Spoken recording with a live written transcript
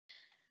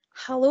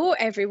Hello,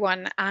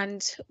 everyone,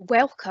 and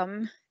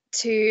welcome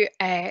to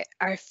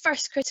our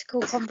first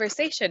critical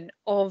conversation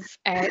of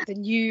the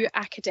new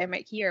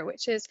academic year,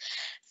 which is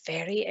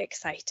very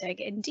exciting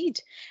indeed.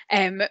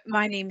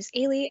 My name's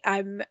Ailey.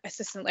 I'm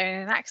Assistant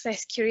Learning and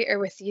Access Curator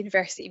with the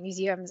University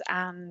Museums,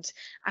 and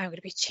I'm going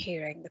to be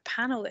chairing the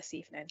panel this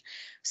evening.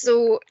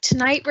 So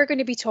tonight we're going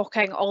to be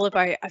talking all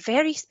about a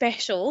very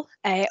special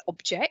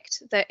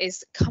object that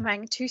is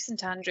coming to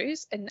St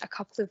Andrews in a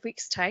couple of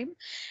weeks' time,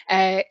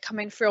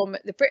 coming from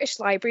the British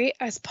Library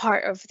as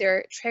part of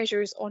their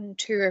Treasures on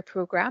Tour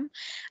programme,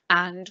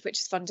 and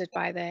which is funded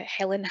by the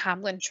Helen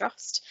Hamlin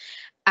Trust.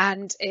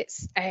 And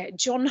it's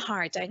John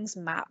Harding's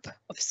map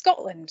of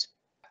Scotland.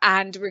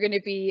 And we're going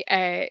to be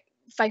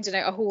finding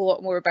out a whole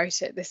lot more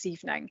about it this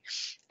evening.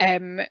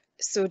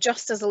 So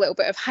just as a little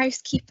bit of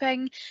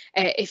housekeeping,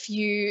 if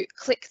you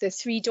click the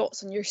three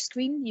dots on your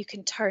screen, you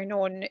can turn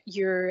on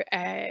your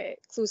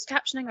closed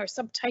captioning or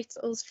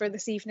subtitles for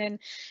this evening.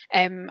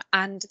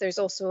 And there's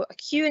also a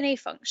Q&A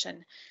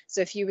function.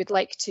 So if you would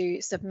like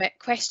to submit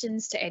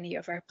questions to any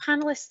of our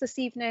panelists this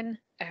evening,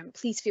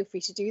 please feel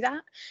free to do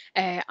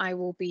that. I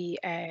will be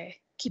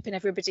keeping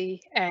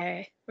everybody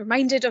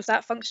reminded of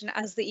that function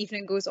as the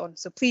evening goes on.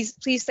 So please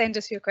send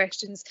us your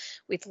questions.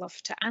 We'd love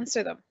to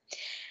answer them.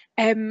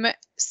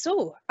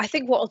 So I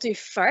think what I'll do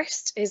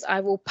first is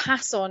I will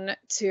pass on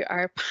to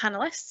our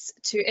panelists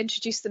to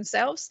introduce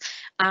themselves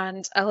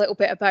and a little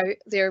bit about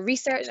their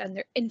research and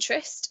their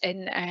interest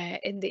in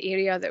the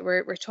area that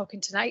we're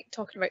talking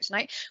about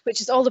tonight, which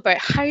is all about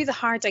how the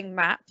Hardyng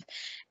map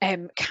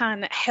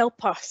can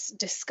help us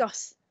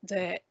discuss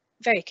the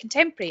very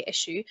contemporary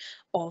issue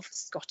of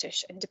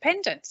Scottish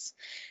independence.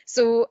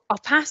 So I'll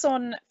pass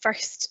on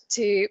first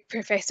to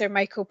Professor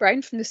Michael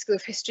Brown from the School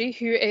of History,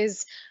 who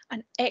is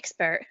an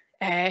expert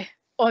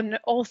on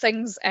all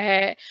things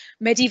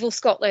medieval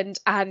Scotland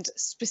and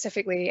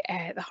specifically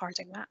the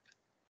Hardyng map.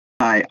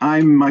 Hi,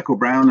 I'm Michael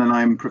Brown and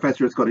I'm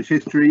Professor of Scottish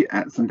History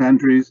at St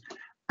Andrews.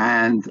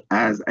 And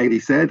as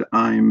Ailey said,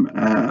 I'm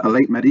a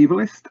late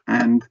medievalist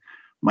and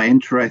my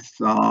interests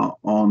are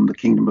on the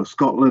Kingdom of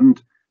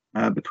Scotland,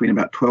 between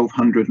about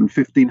 1200 and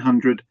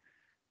 1500,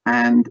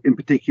 and in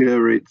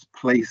particular its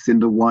place in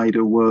the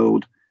wider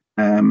world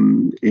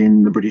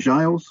in the British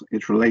Isles,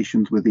 its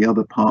relations with the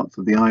other parts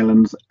of the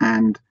islands,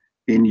 and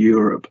in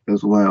Europe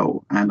as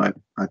well. And I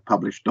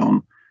published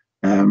on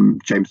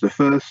James I,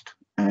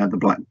 the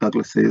Black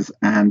Douglases,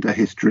 and a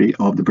history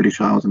of the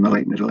British Isles in the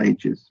late Middle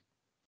Ages.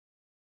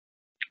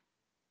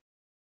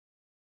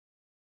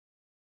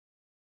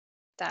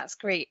 That's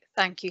great.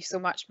 Thank you so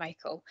much,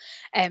 Michael.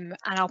 And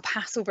I'll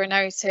pass over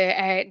now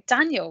to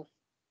Daniel.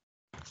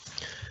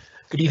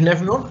 Good evening,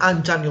 everyone.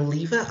 I'm Daniel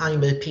Lever.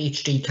 I'm a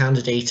PhD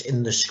candidate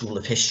in the School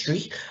of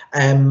History.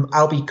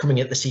 I'll be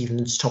coming at this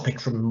evening's topic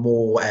from a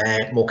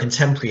more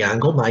contemporary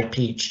angle. My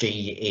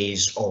PhD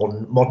is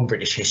on modern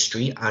British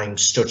history. I'm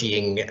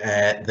studying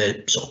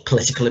the sort of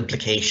political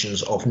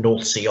implications of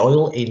North Sea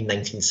oil in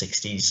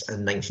 1960s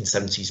and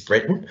 1970s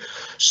Britain.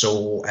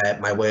 So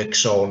my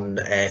work's on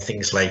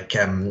things like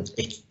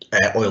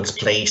oil's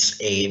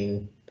place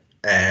in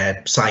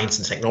science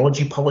and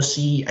technology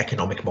policy,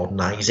 economic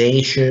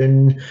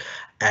modernisation,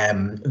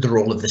 the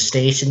role of the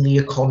state in the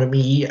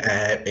economy,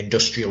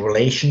 industrial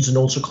relations, and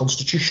also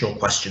constitutional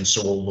questions.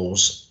 So all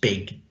those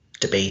big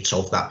debates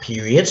of that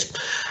period.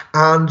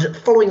 And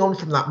following on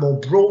from that more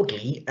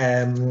broadly,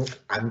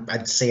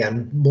 I'd say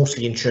I'm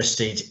mostly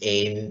interested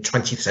in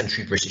 20th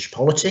century British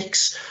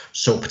politics,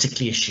 so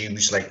particularly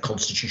issues like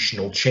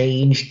constitutional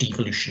change,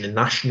 devolution and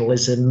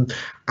nationalism,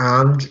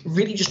 and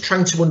really just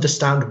trying to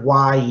understand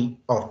why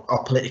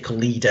our political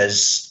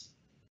leaders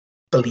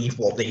believe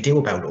what they do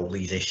about all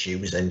these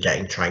issues, and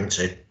trying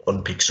to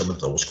unpick some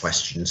of those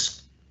questions.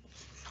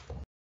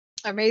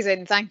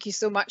 Amazing. Thank you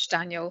so much,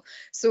 Daniel.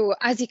 So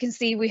as you can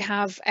see, we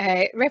have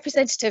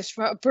representatives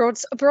from a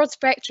broad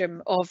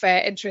spectrum of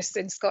interests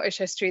in Scottish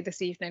history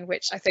this evening,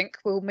 which I think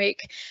will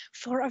make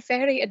for a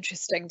very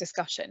interesting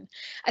discussion.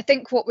 I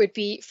think what would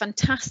be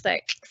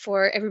fantastic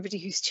for everybody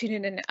who's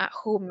tuning in at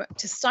home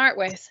to start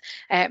with,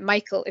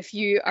 Michael, if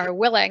you are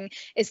willing,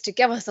 is to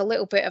give us a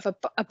little bit of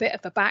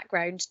a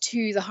background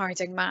to the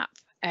Hardyng map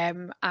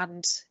and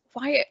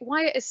why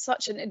it is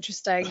such an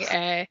interesting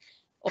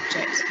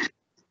object.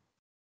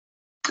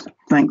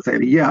 Thanks,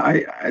 Eddie. Yeah,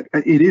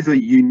 it is a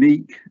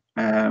unique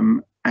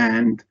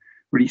and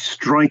really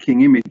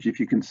striking image if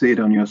you can see it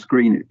on your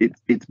screen.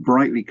 It's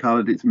brightly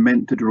coloured, it's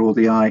meant to draw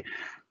the eye.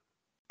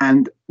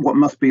 And what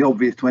must be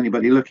obvious to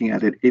anybody looking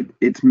at it,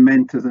 it's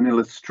meant as an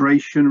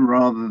illustration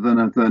rather than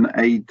as an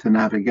aid to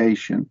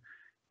navigation.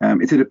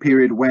 It's at a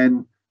period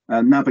when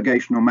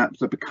navigational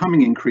maps are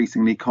becoming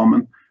increasingly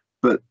common,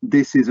 but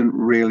this isn't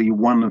really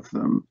one of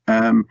them.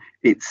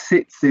 It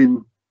sits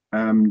in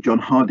John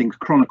Harding's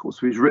Chronicles.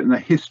 So he's written a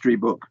history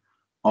book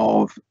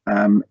of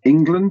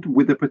England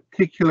with a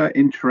particular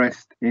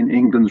interest in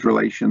England's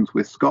relations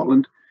with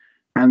Scotland.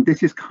 And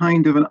this is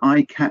kind of an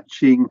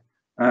eye-catching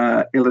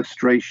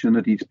illustration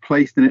that he's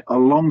placed in it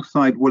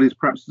alongside what is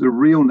perhaps a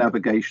real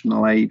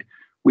navigational aid,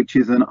 which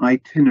is an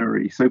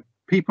itinerary. So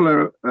people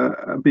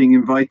are being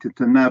invited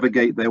to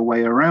navigate their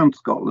way around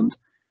Scotland,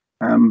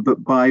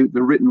 but by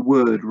the written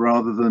word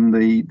rather than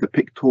the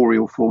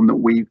pictorial form that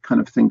we kind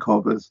of think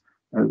of as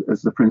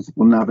the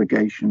principal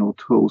navigational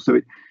tool.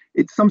 So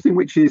it's something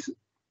which is,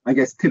 I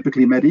guess,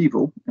 typically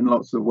medieval in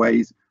lots of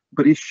ways,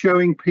 but is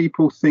showing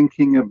people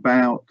thinking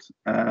about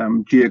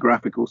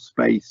geographical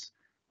space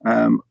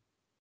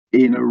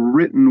in a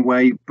written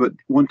way, but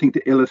wanting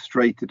to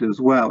illustrate it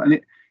as well.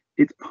 And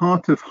it's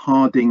part of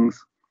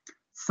Hardyng's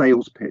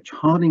sales pitch.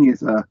 Hardyng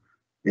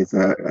is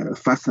a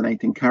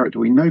fascinating character.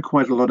 We know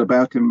quite a lot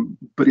about him,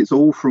 but it's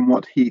all from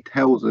what he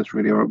tells us,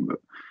 really.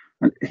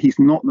 And he's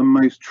not the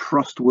most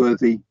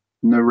trustworthy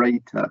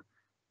narrator.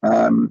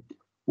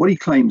 What he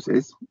claims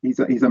is he's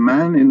a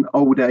man in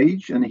old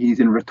age, and he's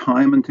in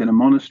retirement in a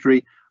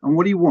monastery, and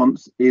what he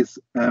wants is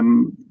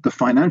the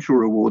financial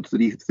rewards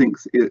that he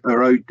thinks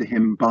are owed to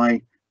him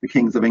by the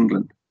kings of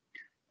England.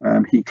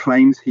 He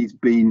claims he's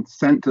been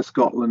sent to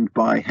Scotland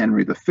by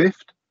Henry V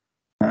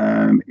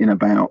in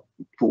about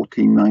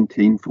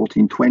 1419,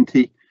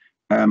 1420,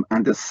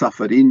 and has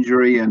suffered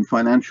injury and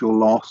financial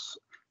loss.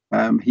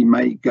 He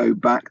may go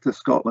back to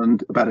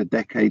Scotland about a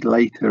decade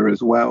later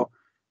as well.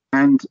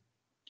 And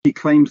he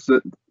claims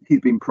that he's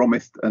been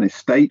promised an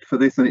estate for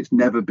this and it's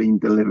never been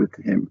delivered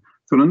to him.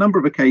 So on a number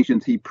of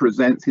occasions, he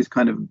presents his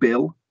kind of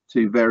bill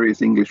to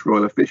various English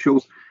royal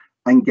officials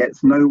and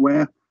gets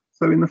nowhere.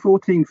 So in the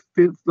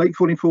late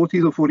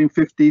 1440s or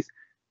 1450s,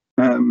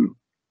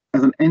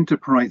 as an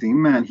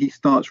enterprising man, he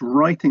starts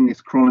writing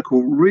this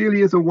chronicle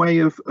really as a way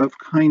of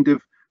kind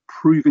of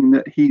proving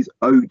that he's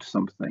owed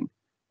something.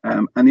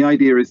 And the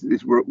idea is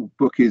this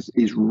book is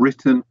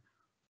written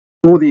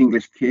for the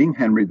English king,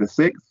 Henry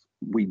VI.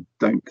 We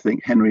don't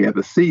think Henry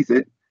ever sees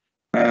it.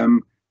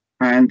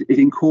 And it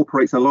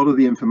incorporates a lot of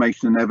the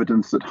information and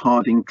evidence that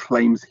Hardyng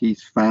claims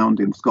he's found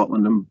in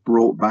Scotland and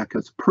brought back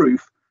as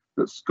proof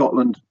that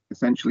Scotland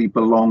essentially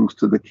belongs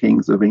to the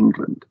kings of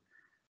England.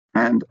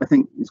 And I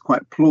think it's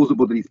quite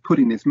plausible that he's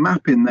putting this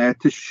map in there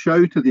to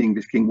show to the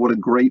English king what a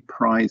great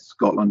prize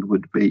Scotland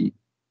would be.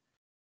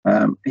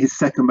 His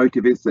second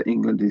motive is that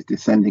England is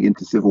descending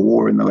into civil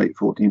war in the late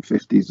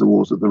 1450s, the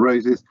Wars of the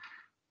Roses.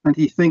 And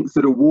he thinks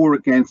that a war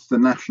against the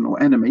national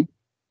enemy,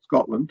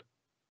 Scotland,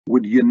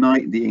 would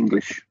unite the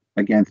English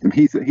against him.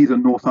 He's a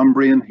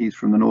Northumbrian. He's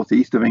from the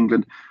northeast of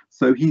England.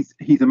 So he's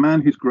a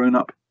man who's grown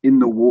up in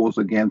the wars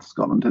against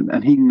Scotland.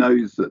 And he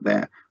knows that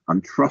they're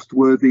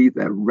untrustworthy,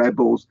 they're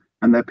rebels,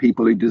 and they're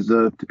people who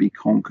deserve to be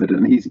conquered.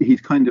 And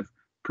he's kind of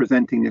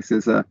presenting this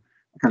as a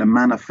kind of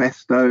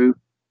manifesto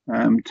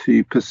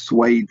to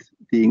persuade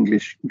the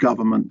English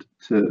government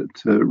to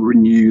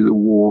renew the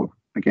war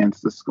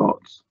against the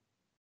Scots.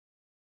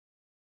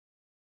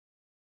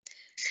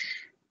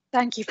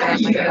 Thank you for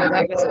that, Michael.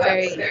 That was a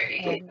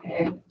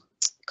very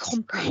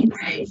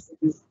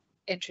comprehensive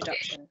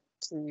introduction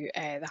to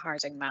the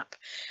Hardyng map.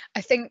 I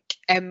think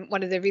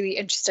one of the really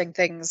interesting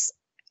things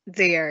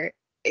there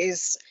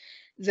is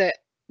that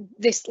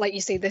this, like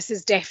you say, this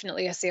is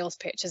definitely a sales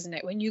pitch, isn't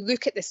it? When you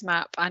look at this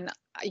map, and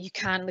you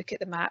can look at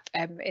the map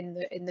in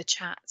the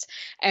chat,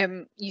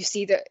 you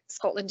see that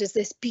Scotland is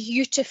this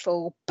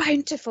beautiful,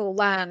 bountiful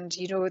land.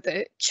 You know,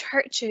 the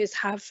churches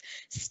have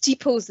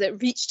steeples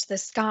that reach to the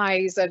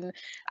skies, and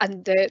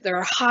there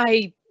are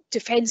high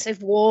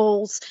defensive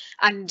walls,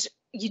 and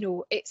you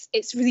know,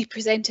 it's really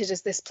presented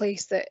as this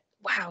place that,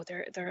 wow,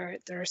 there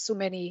are so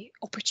many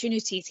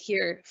opportunities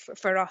here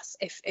for us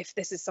if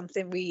this is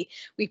something we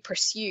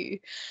pursue.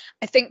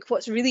 I think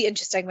what's really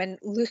interesting when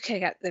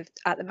looking at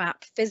the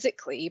map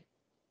physically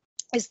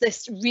is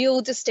this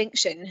real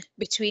distinction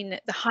between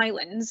the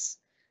Highlands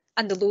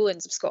and the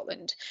lowlands of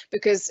Scotland,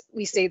 because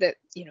we say that,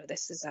 you know,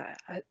 this is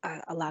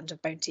a land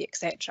of bounty,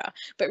 etc.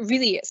 But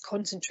really it's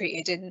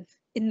concentrated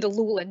in the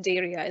lowland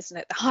area, isn't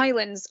it? The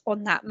Highlands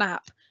on that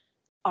map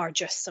are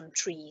just some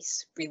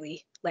trees,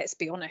 really, let's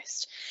be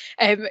honest.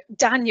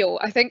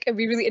 Daniel, I think it'd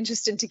be really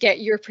interesting to get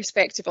your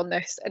perspective on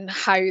this and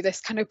how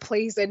this kind of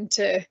plays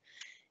into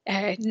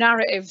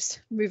narratives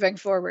moving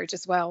forward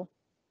as well.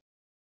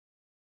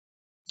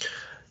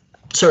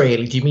 Sorry,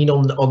 Ellie, do you mean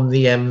on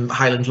the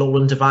Highland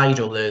Lowland divide,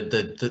 or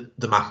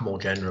the map more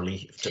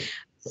generally?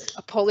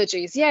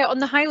 Apologies. Yeah, on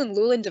the Highland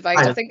Lowland divide,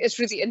 I think it's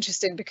really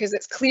interesting because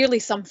it's clearly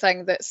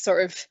something that's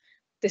sort of,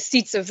 the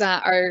seeds of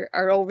that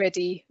are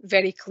already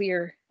very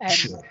clear.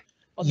 Sure.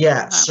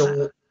 Yeah,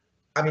 so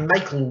I mean,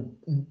 Michael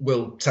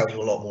will tell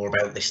you a lot more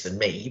about this than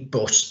me,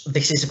 but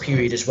this is a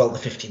period as well, the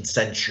 15th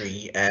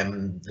century,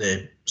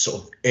 the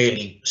sort of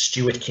early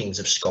Stuart kings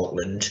of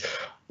Scotland.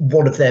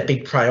 One of their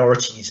big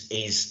priorities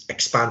is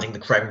expanding the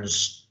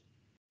crown's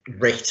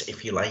writ,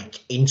 if you like,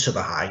 into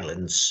the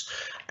Highlands,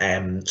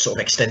 sort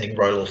of extending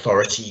royal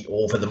authority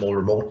over the more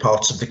remote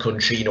parts of the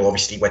country. You know,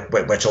 obviously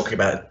we're talking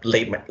about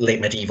late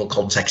medieval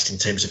context in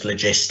terms of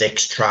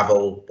logistics,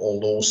 travel, all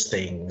those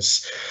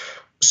things.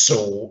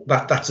 So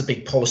that's a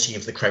big policy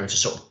of the crown, to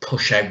sort of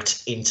push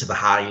out into the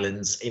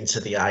Highlands, into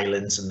the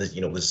islands, and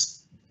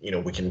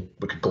we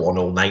could go on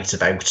all night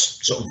about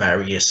sort of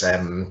various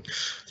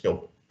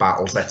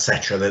battles,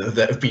 etc.,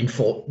 that have been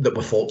fought, that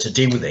were fought to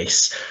do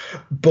this.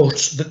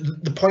 But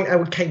the point I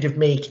would kind of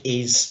make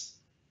is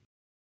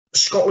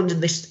Scotland in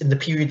the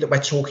period that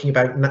we're talking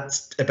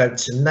about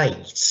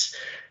tonight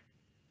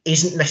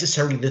isn't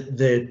necessarily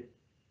the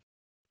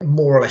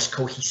more or less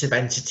cohesive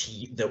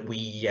entity that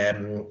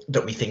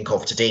we think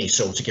of today.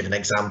 So, to give an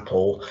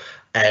example,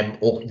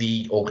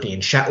 the Orkney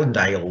and Shetland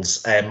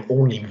Isles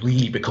only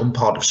really become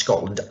part of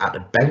Scotland at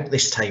about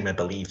this time, I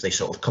believe. They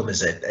sort of come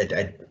as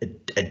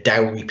a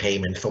dowry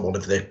payment for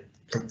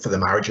for the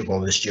marriage of one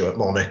of the Stuart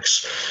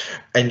monarchs,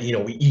 and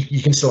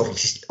you can still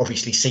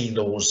obviously see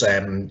those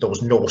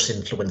Norse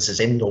influences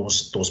in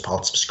those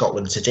parts of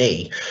Scotland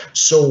today.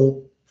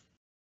 So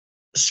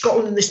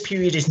Scotland in this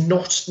period is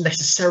not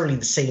necessarily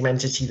the same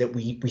entity that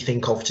we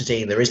think of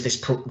today. There is this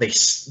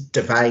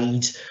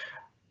divide,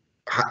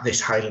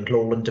 this Highland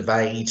Lowland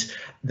divide,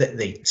 that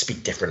they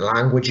speak different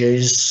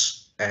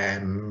languages.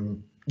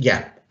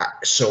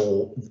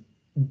 So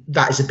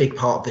that is a big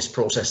part of this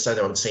process that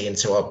I would say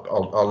into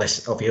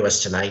our viewers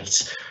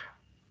tonight.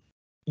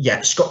 Yeah,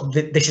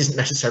 this isn't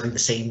necessarily the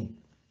same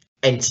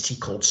entity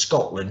called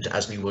Scotland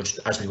as we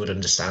would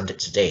understand it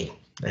today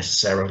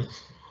necessarily.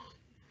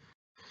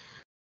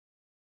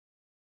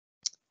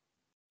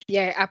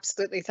 Yeah,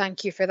 absolutely.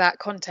 Thank you for that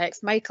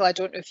context. Michael, I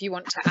don't know if you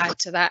want to add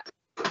to that.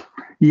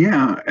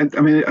 Yeah,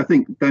 I mean, I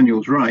think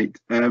Daniel's right.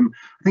 I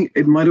think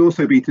it might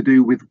also be to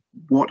do with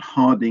what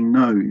Hardyng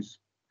knows.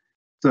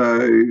 So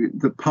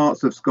the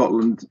parts of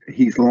Scotland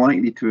he's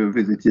likely to have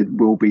visited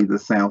will be the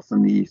south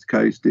and the east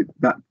coast.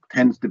 That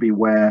tends to be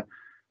where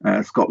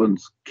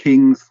Scotland's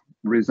kings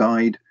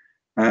reside.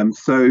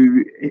 So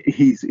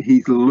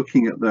he's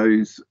looking at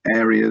those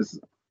areas,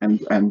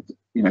 and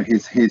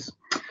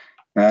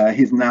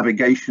his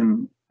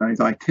navigation, his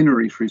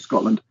itinerary through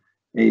Scotland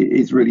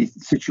is really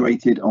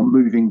situated on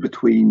moving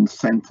between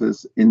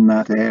centres in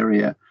that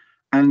area.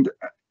 And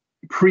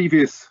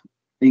previous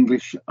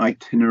English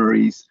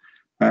itineraries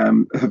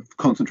have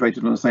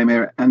concentrated on the same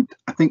area. And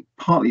I think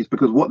partly it's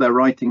because what they're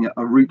writing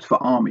are routes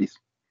for armies.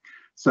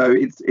 So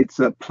it's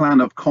a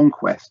plan of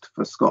conquest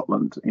for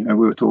Scotland. We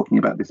were talking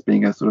about this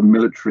being a sort of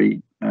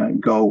military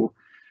goal.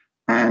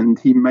 And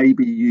he may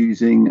be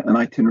using an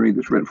itinerary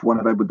that's written for one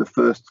of Edward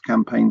I's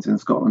campaigns in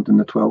Scotland in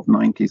the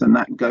 1290s, and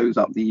that goes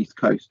up the east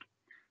coast.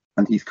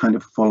 And he's kind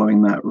of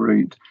following that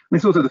route. And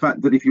it's also the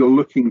fact that if you're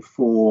looking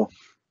for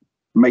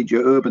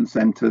major urban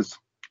centres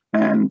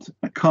and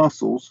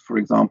castles, for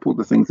example,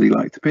 the things that he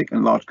likes to pick,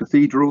 and large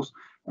cathedrals,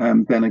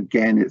 then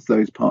again, it's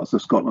those parts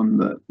of Scotland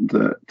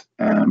that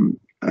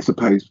I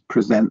suppose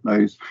present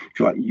those, if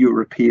you like,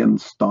 European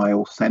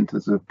style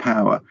centres of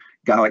power.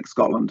 Gaelic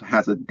Scotland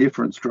has a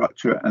different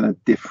structure and a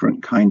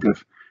different kind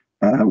of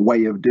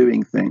way of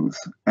doing things.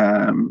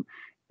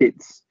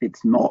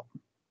 It's not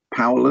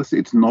powerless,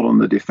 it's not on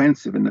the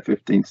defensive in the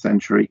 15th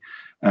century,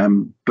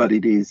 but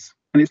it is,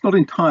 and it's not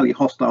entirely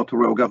hostile to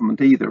royal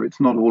government either.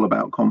 It's not all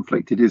about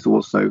conflict. It is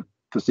also,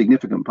 for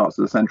significant parts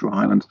of the Central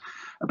Highlands,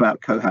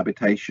 about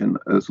cohabitation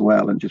as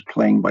well, and just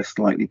playing by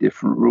slightly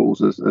different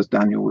rules, as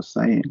Daniel was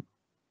saying.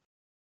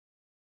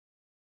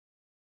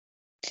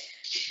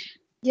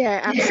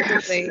 Yeah,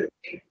 absolutely.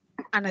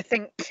 And I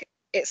think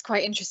it's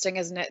quite interesting,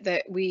 isn't it,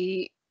 that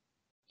we,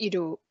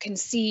 can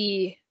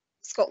see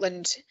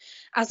Scotland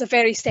as a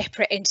very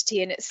separate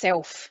entity in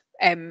itself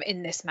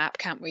in this map,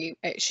 can't we?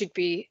 It should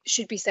be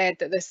said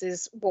that this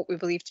is what we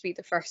believe to be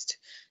the first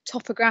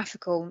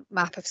topographical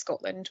map of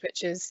Scotland,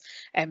 which is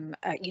a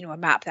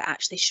map that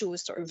actually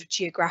shows sort of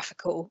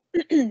geographical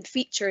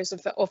features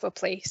of a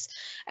place.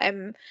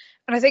 And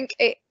I think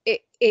it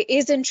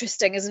is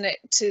interesting, isn't it,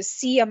 to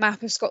see a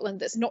map of Scotland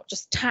that's not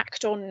just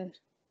tacked on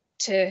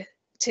to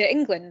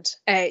England,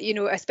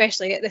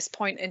 especially at this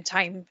point in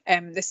time.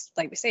 This,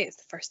 like we say, it's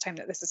the first time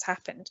that this has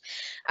happened,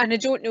 and I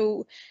don't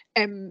know,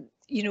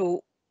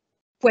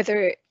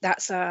 whether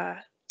that's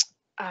a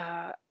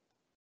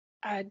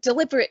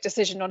deliberate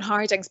decision on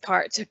Hardyng's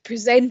part to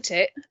present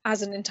it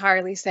as an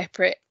entirely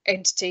separate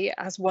entity,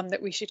 as one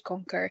that we should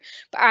conquer,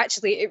 but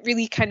actually it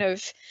really kind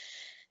of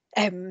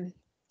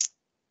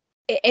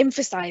it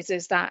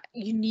emphasises that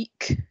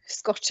unique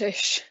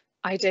Scottish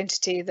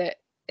identity that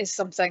is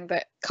something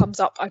that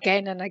comes up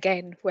again and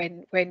again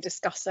when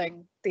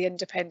discussing the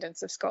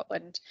independence of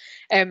Scotland.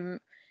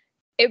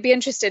 It'd be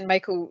interesting,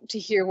 Michael, to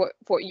hear what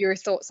your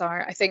thoughts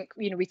are. I think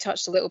we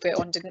touched a little bit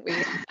on, didn't we,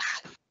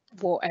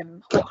 what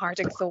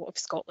Hardyng thought of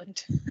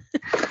Scotland.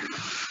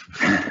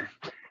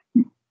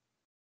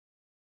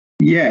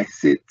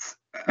 Yes,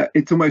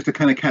 it's almost a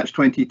kind of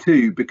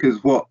catch-22,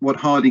 because what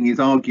Hardyng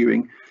is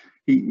arguing,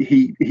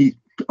 he's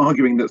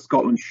arguing that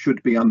Scotland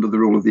should be under the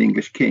rule of the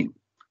English king,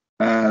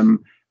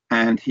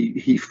 and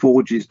he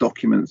forges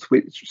documents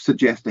which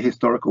suggest a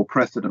historical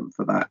precedent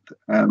for that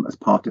as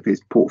part of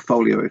his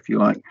portfolio, if you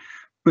like.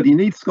 But he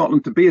needs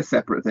Scotland to be a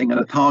separate thing and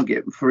a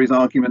target for his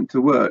argument to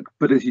work.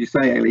 But as you say,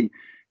 Ailey,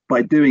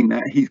 by doing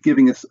that, he's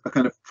giving us a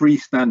kind of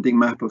freestanding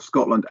map of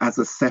Scotland as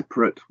a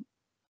separate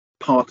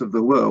part of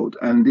the world.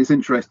 And it's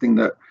interesting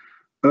that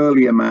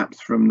earlier maps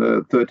from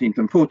the 13th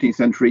and 14th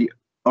century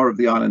are of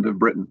the island of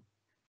Britain.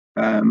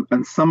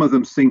 and some of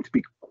them seem to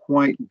be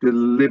quite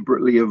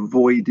deliberately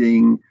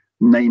avoiding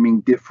naming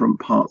different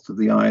parts of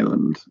the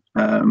island,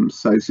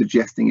 so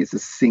suggesting it's a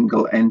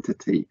single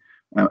entity,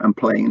 and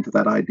playing into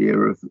that idea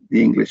of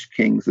the English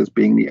kings as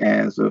being the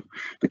heirs of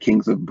the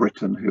kings of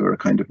Britain, who are a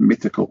kind of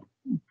mythical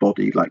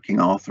body like King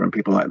Arthur and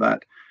people like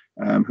that,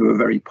 who are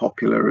very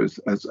popular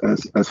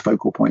as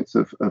focal points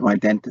of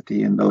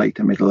identity in the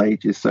later Middle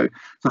Ages. So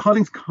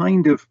Hardyng's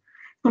kind of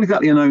not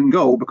exactly an own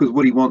goal, because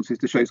what he wants is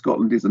to show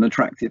Scotland is an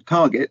attractive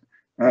target,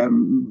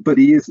 but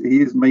he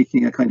is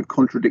making a kind of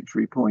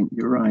contradictory point.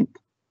 You're right.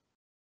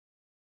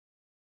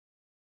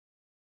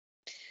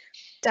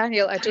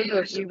 Daniel, I don't know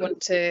if you want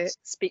to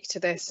speak to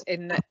this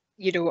in that,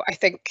 I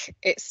think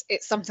it's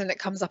something that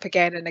comes up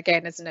again and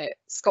again, isn't it?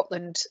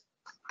 Scotland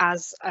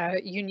as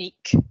a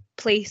unique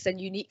place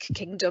and unique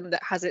kingdom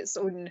that has its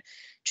own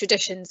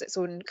traditions, its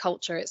own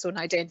culture, its own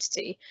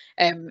identity.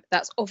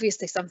 That's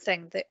obviously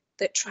something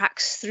that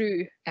tracks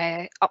through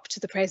up to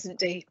the present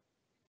day.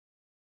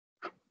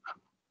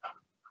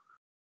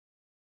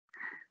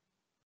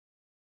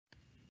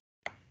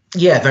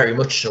 Yeah, very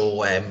much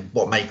so.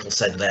 What Michael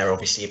said there,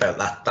 obviously, about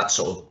that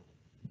sort of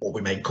what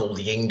we might call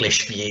the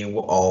English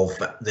view of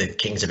the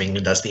kings of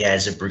England as the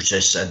heirs of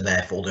Brutus, and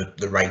therefore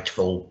the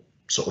rightful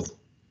sort of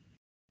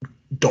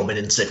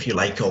dominance, if you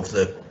like, of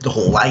the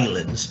whole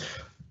island.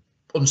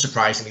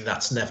 Unsurprisingly,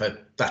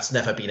 that's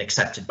never been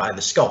accepted by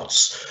the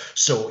Scots.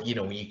 So,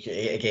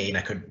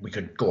 again, we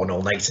could go on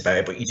all night about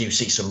it, but you do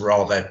see some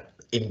rather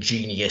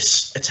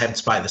ingenious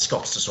attempts by the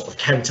Scots to sort of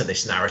counter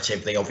this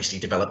narrative. They obviously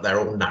develop their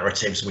own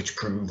narratives which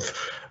prove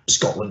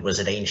Scotland was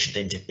an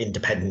ancient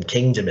independent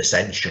kingdom,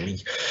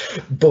 essentially.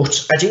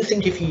 But I do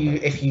think if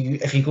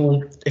you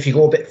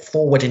go a bit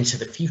forward into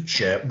the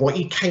future, what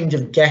you kind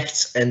of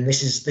get, and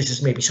this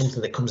is maybe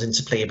something that comes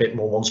into play a bit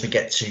more once we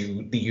get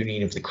to the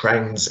Union of the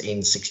Crowns in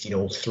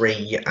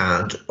 1603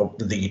 and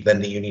then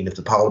the Union of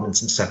the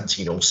Parliaments in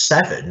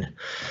 1707.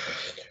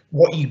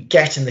 What you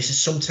get, and this is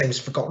sometimes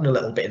forgotten a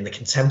little bit in the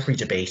contemporary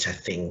debate, I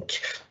think,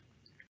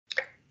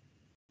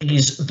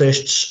 is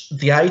that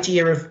the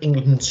idea of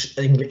England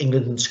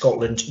and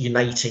Scotland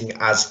uniting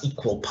as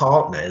equal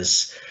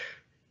partners,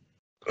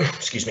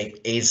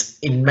 is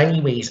in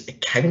many ways a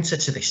counter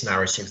to this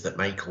narrative that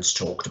Michael's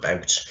talked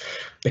about,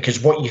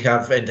 because what you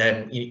have, and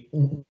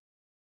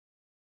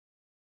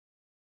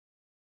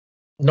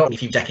not only a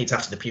few decades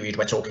after the period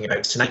we're talking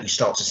about tonight, you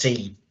start to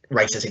see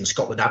writers in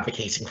Scotland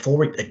advocating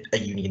for a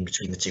union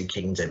between the two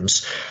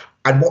kingdoms.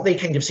 And what they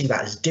kind of see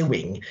that as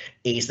doing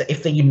is that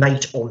if they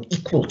unite on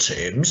equal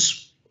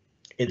terms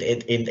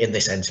in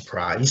this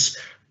enterprise,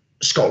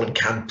 Scotland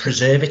can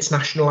preserve its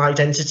national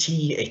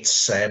identity,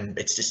 its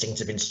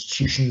distinctive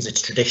institutions,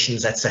 its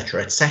traditions,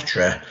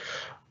 etc.,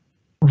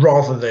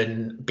 rather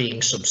than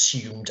being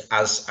subsumed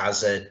as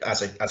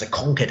a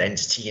conquered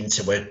entity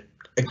into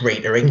a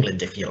greater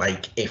England, if you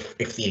like, if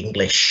the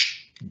English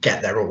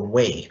get their own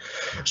way.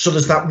 So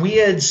there's that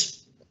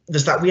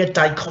weird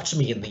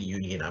dichotomy in the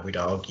Union, I would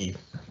argue,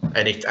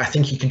 and I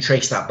think you can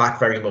trace that back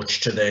very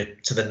much to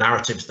the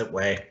narratives that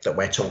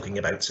we're talking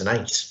about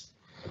tonight.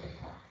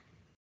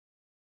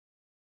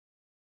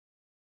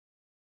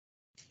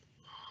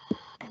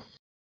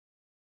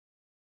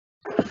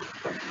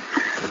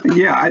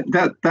 Yeah,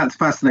 that's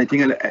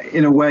fascinating, and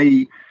in a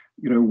way,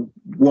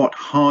 what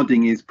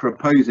Hardyng is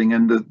proposing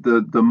and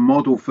the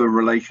model for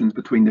relations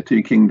between the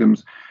two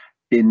kingdoms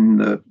in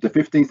the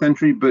 15th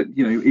century, but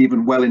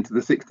even well into the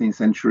 16th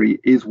century,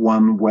 is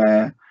one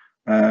where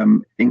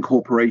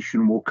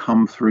incorporation will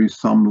come through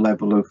some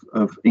level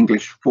of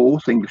English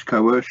force, English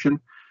coercion,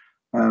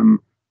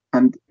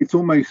 and it's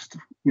almost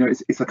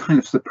it's a kind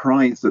of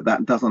surprise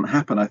that doesn't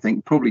happen. I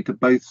think probably to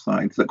both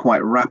sides, that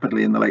quite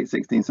rapidly in the late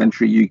 16th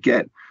century you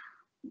get,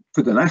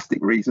 for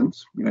dynastic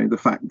reasons, the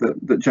fact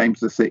that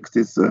James VI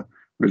is the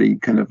really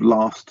kind of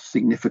last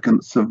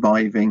significant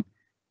surviving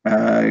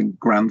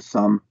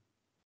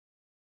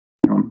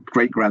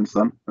great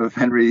grandson of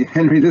Henry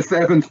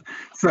VII.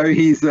 So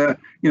he's a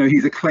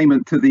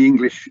claimant to the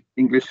English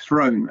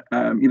throne.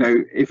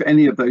 If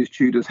any of those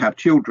Tudors have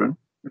children,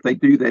 if they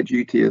do their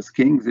duty as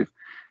kings, if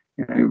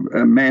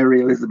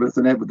Mary, Elizabeth,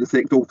 and Edward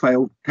VI all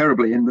failed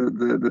terribly in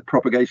the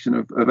propagation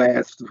of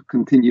heirs to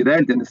continue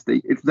their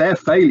dynasty, it's their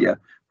failure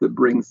that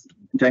brings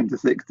James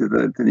VI to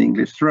the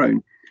English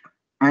throne.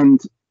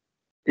 And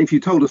if you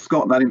told a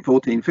Scot that in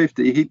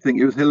 1450, he'd think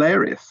it was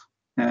hilarious.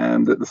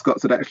 That the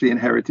Scots had actually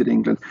inherited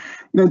England.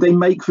 They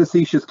make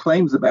facetious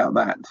claims about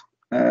that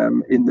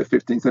in the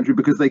 15th century,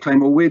 because they claim,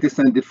 well, we're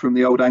descended from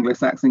the old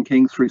Anglo-Saxon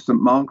kings through St.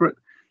 Margaret,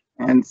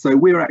 and so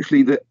we're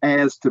actually the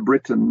heirs to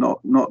Britain,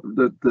 not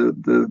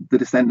the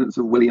descendants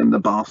of William the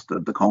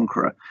Bastard, the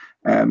Conqueror.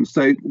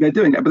 So they're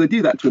doing that, but they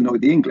do that to annoy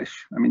the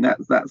English. I mean,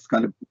 that's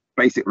kind of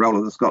basic role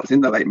of the Scots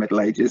in the late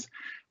Middle Ages,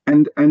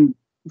 and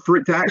for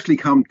it to actually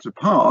come to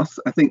pass,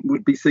 I think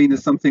would be seen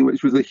as something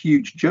which was a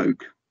huge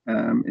joke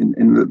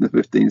in the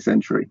 15th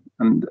century.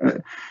 And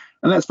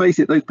let's face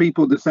it, those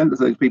people,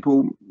 descendants of those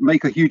people,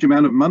 make a huge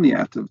amount of money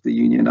out of the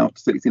Union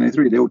after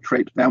 1603. They all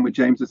traipsed down with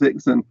James VI,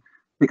 and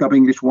pick up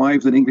English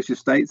wives and English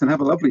estates and have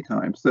a lovely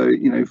time. So,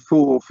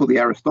 for the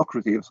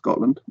aristocracy of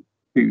Scotland,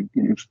 who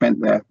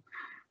spent their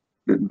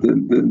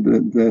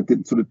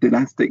the sort of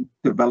dynastic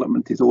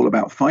development is all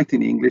about fighting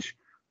the English.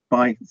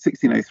 By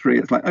 1603,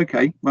 it's like,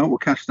 okay, well, we'll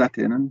cash that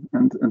in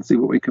and see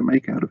what we can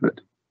make out of it.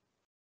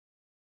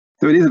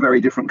 So it is a very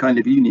different kind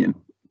of union,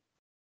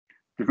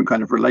 different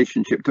kind of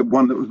relationship to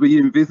one that was really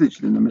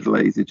envisaged in the Middle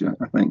Ages,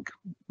 I think,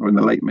 or in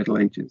the late Middle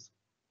Ages.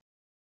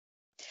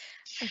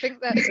 I think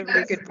that's a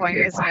really good point,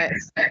 isn't it?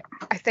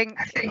 I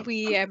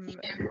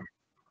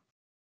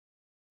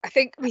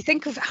think we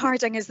think of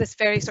Hardyng as this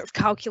very sort of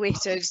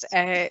calculated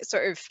guy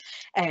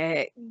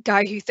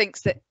who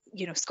thinks that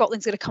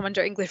Scotland's going to come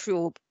under English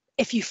rule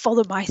if you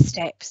follow my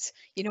steps.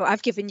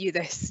 I've given you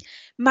this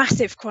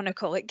massive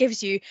chronicle. It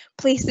gives you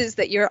places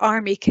that your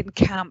army can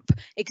camp,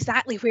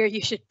 exactly where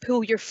you should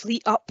pull your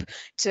fleet up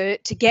to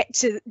get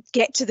to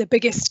the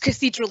biggest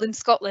cathedral in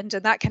Scotland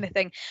and that kind of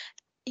thing.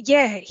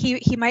 Yeah,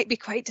 he might be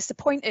quite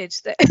disappointed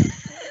that,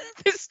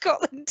 that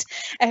Scotland,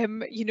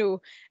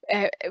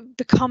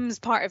 becomes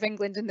part of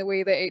England in the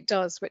way that it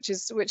does, which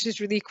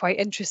is really quite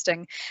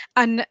interesting.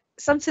 And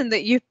something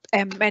that you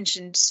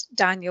mentioned,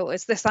 Daniel,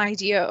 is this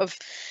idea of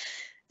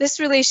this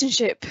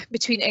relationship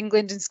between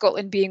England and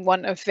Scotland being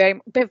one of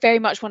very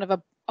much one of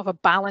a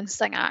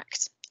balancing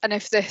act. And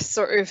if the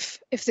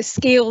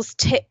scales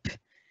tip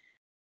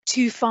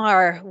too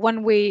far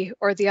one way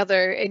or the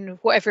other, in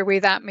whatever way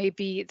that may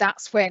be,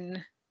 that's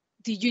when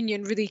the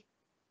union really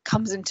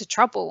comes into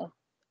trouble,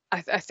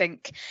 I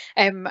think.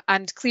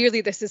 And clearly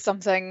this is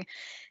something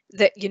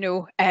that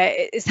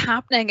is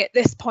happening at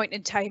this point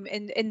in time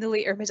in the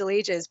later Middle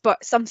Ages,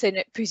 but something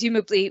that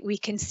presumably we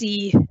can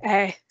see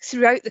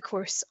throughout the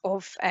course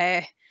of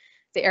the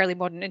early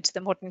modern into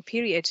the modern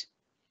period.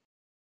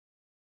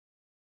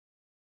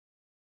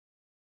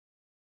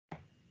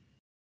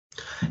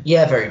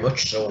 Yeah, very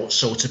much so.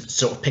 So to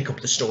sort of pick up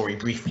the story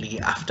briefly,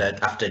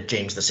 after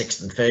James VI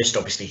and First,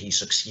 obviously he's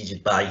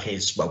succeeded by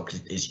his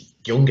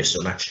younger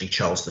son, actually,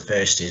 Charles I,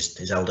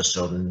 his elder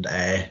son,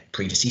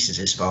 predeceases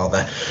his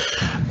father.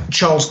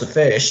 Charles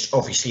I,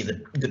 obviously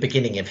the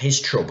beginning of his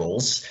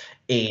troubles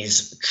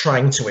is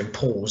trying to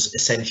impose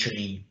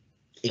essentially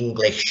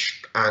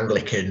English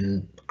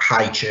Anglican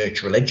high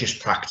church religious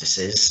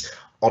practices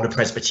on a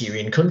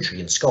Presbyterian country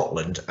in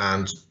Scotland,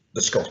 and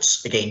the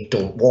Scots again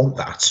don't want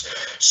that.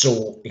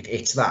 So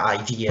it's that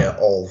idea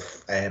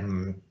of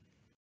as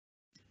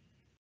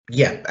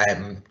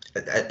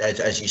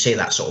you say,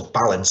 that sort of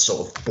balance,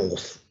 sort of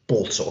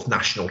both sort of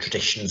national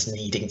traditions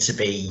needing to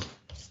be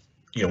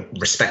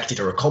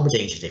respected or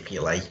accommodated, if you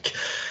like.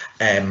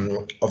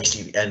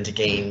 Obviously, and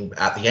again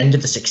at the end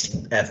of the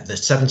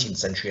 17th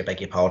century, I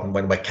beg your pardon,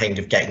 when we're kind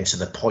of getting to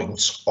the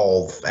point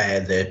of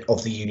the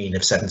Union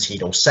of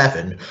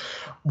 1707,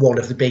 one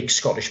of the big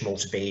Scottish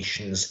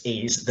motivations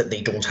is that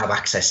they don't have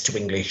access to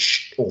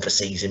English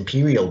overseas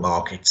imperial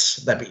markets.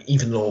 That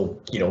even though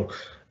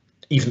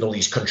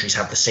these countries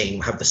have the same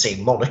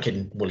monarch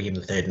in William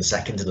III and II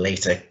and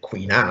later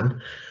Queen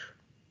Anne,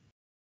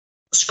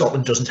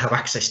 Scotland doesn't have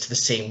access to the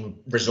same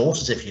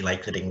resources, if you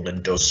like, that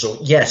England does. So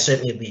yeah,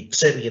 certainly in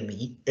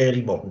the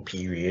early modern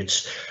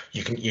periods,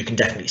 you can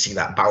definitely see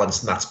that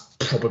balance, and that's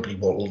probably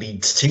what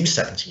leads to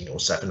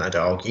 1707, I'd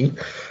argue.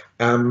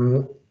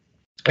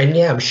 And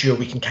yeah, I'm sure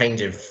we can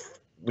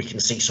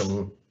see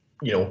some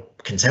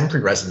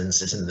contemporary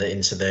resonances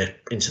into the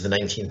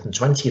 19th and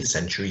 20th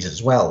centuries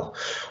as well.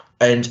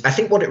 And I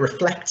think what it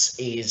reflects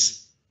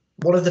is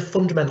one of the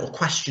fundamental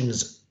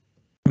questions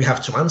we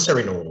have to answer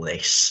in all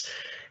this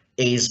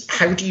is,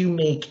 how do you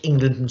make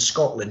England and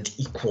Scotland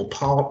equal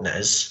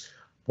partners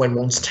when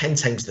one's 10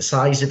 times the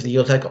size of the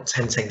other, got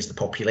 10 times the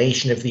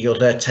population of the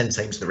other, 10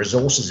 times the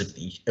resources of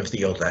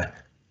the other?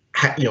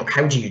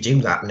 How do you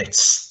do that? And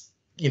it's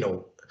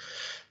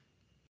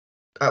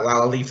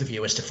I'll leave the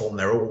viewers to form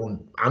their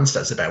own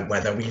answers about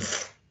whether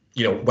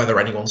whether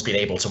anyone's been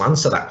able to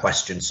answer that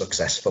question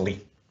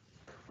successfully.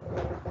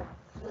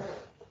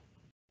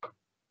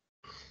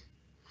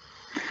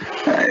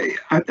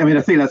 I mean,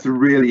 I think that's a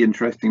really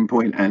interesting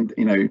point, and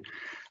linking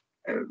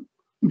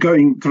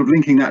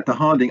that to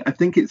Hardyng, I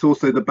think it's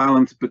also the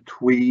balance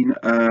between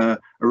a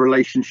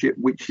relationship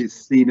which is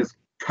seen as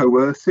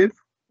coercive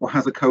or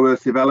has a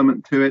coercive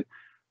element to it,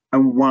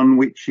 and one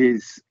which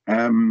is,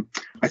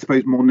 I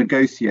suppose, more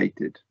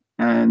negotiated.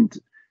 And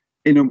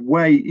in a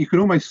way, you can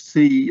almost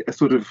see a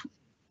sort of,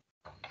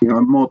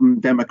 a modern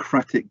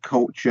democratic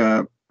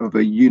culture of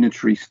a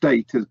unitary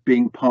state as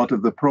being part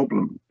of the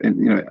problem.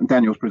 And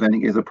Daniel's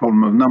presenting is a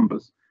problem of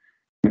numbers.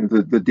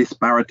 The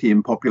disparity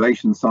in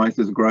population size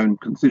has grown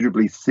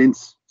considerably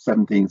since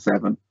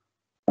 1707,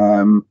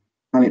 and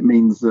it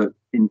means that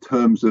in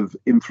terms of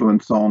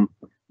influence on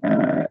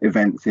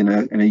events at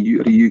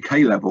a UK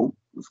level,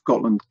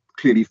 Scotland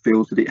clearly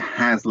feels that it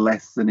has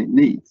less than it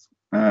needs,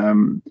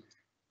 and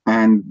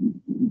I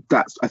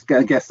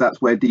guess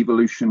that's where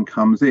devolution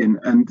comes in,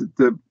 and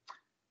the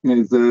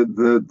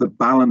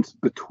balance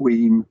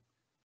between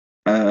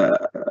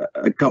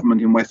a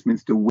government in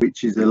Westminster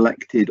which is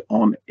elected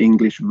on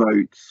English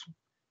votes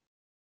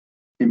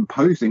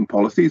imposing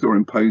policies or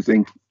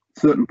imposing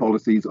certain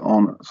policies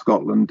on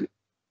Scotland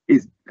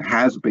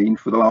has been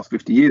for the last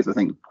 50 years, I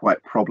think,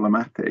 quite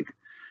problematic.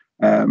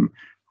 And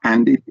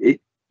it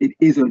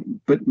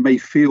isn't, but may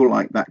feel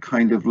like that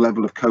kind of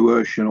level of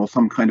coercion or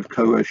some kind of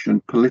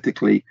coercion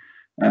politically,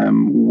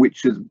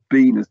 which has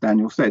been, as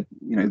Daniel said,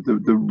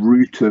 the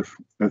root of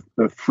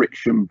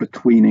friction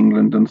between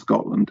England and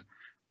Scotland,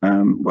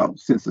 well,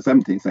 since the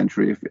 17th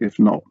century, if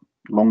not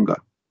longer.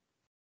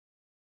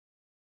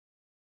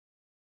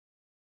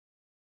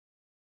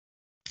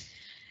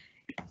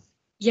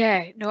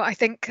 Yeah, no, I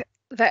think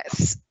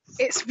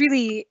it's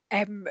really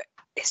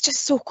it's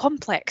just so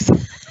complex.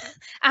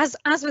 As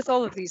with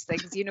all of these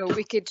things,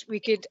 we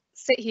could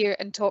sit here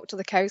and talk till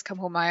the cows come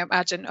home, I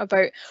imagine,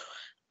 about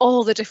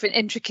all the different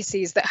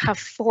intricacies that have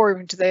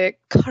formed the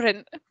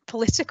current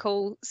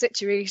political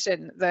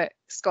situation that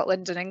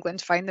Scotland and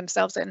England find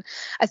themselves in.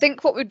 I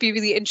think what would be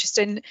really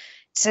interesting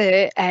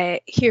to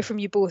hear from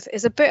you both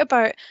is a bit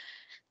about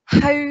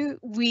how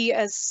we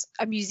as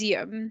a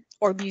museum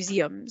or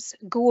museums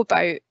go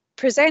about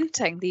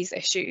presenting these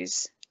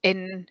issues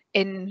in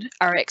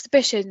our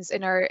exhibitions,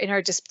 in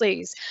our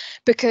displays,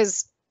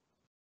 because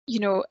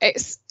I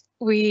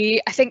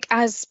think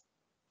as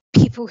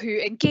people who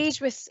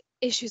engage with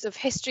issues of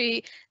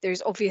history,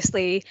 there's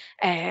obviously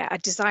a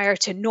desire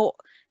to not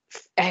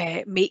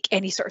make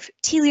any sort of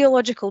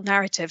teleological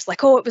narratives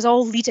like, oh, it was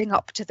all leading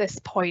up to this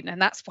point and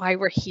that's why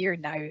we're here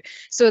now.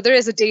 So there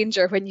is a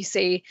danger when you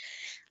say,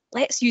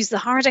 let's use the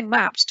Hardyng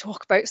map to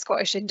talk about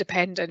Scottish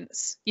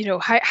independence.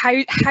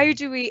 How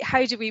do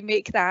we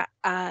make that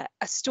a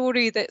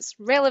story that's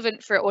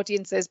relevant for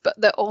audiences, but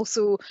that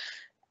also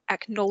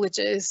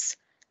acknowledges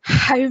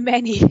how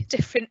many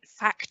different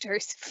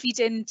factors feed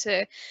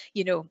into,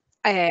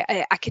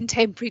 a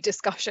contemporary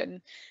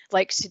discussion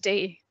like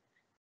today?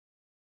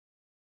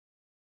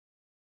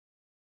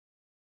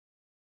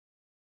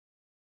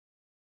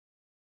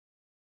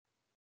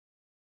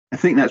 I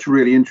think that's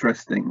really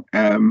interesting.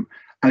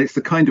 And it's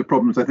the kind of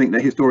problems I think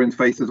that historians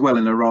face as well,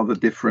 in a rather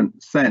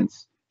different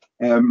sense.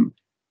 I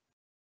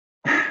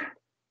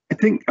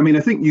think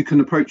you can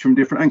approach from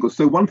different angles.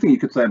 So one thing you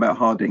could say about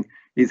Hardyng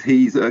is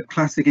he's a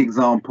classic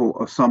example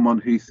of someone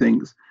who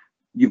thinks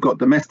you've got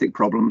domestic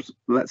problems,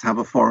 let's have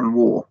a foreign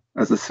war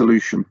as a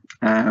solution,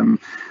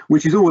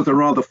 which is always a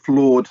rather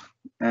flawed,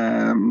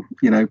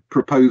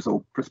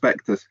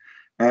 prospectus.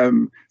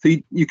 So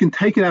you can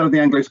take it out of the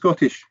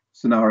Anglo-Scottish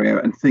scenario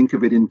and think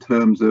of it in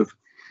terms of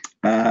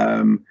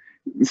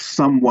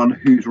someone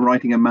who's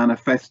writing a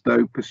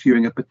manifesto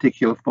pursuing a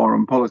particular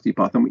foreign policy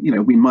path. And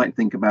we might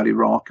think about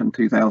Iraq in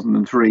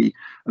 2003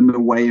 and the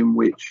way in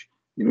which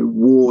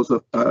wars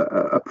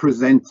are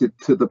presented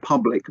to the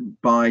public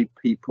by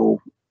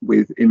people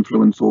with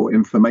influence or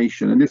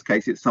information. In this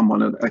case, it's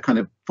someone, a kind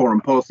of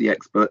foreign policy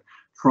expert,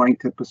 trying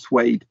to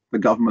persuade the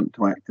government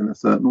to act in a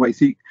certain way.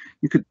 So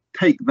you could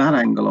take that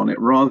angle on it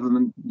rather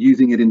than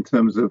using it in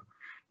terms of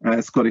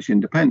Scottish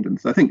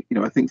independence. I think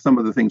some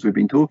of the things we've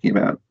been talking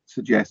about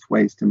suggest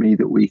ways to me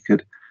that we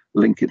could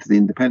link it to the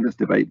independence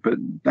debate.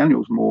 But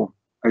Daniel's more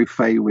au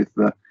fait with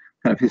the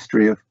kind of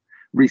history of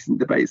recent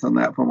debates on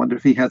that. I wonder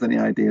if he has any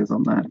ideas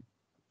on that.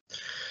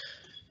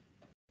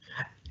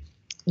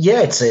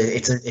 Yeah, it's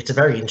a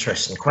very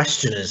interesting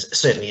question, as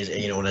certainly as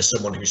and as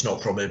someone who's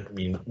not from a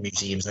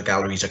museums or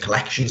galleries or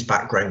collections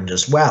background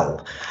as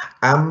well.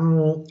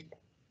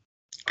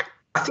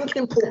 I think an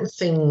important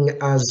thing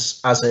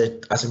as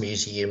a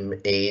museum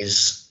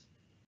is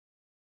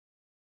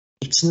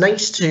it's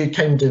nice to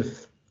kind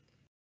of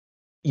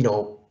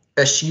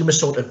assume a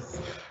sort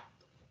of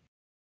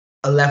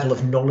a level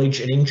of knowledge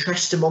and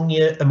interest among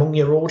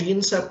your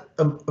audience,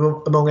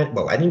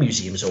 among any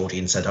museum's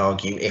audience. I'd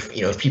argue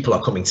if people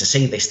are coming to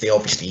see this, they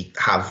obviously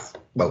have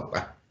well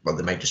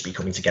they might just be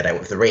coming to get out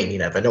of the rain. You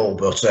never know,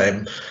 but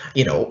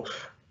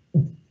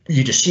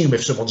you'd assume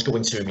if someone's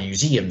going to a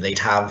museum, they'd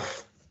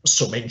have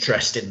some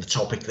interest in the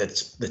topic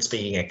that's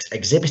being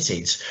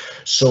exhibited.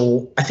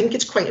 So I think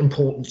it's quite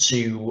important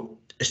to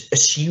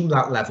assume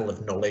that level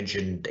of knowledge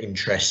and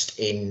interest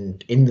in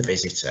the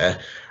visitor,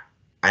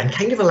 and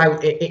kind of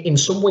in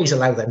some ways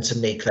allow them to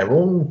make their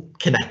own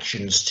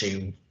connections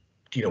to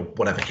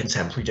whatever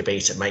contemporary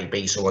debate it might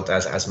be. So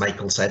as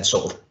Michael said,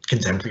 sort of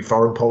contemporary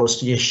foreign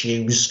policy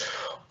issues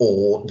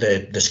or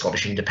the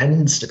Scottish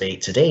independence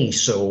debate today.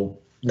 So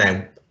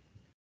now,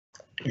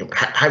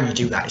 how you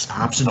do that is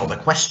perhaps another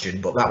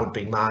question, but that would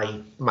be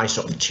my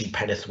sort of two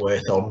penneth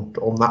worth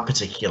on that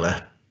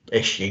particular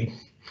issue.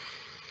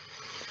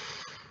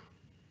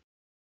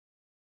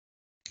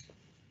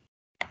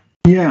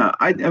 Yeah,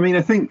 I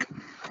think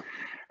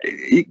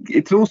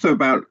it's also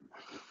about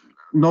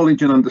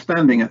knowledge and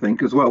understanding, I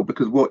think, as well,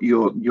 because what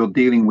you're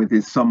dealing with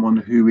is someone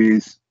who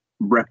is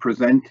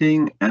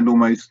representing and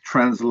almost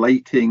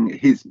translating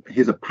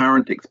his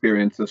apparent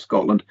experience of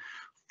Scotland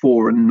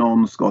for a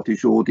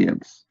non-Scottish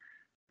audience.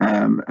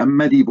 And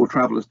medieval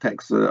travellers'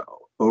 texts are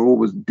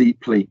always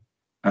deeply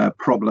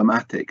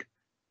problematic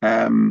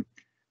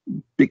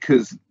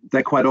because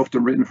they're quite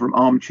often written from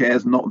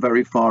armchairs, not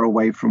very far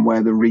away from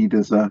where the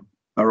readers are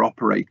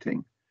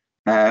operating.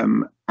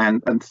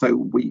 and so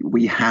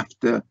we have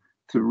to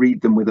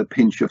read them with a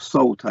pinch of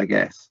salt, I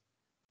guess.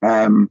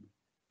 So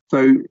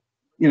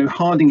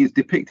Hardyng is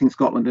depicting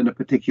Scotland in a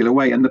particular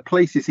way, and the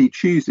places he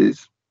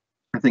chooses,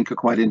 I think, are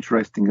quite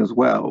interesting as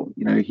well.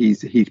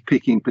 He's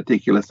picking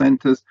particular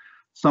centres,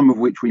 some of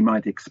which we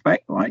might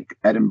expect, like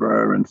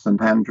Edinburgh and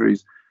St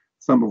Andrews,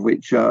 some of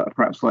which are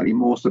perhaps slightly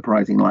more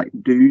surprising, like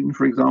Doune,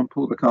 for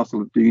example, the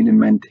Castle of Doune in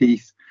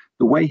Menteith.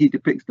 The way he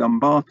depicts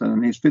Dumbarton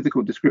and his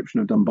physical description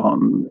of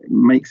Dumbarton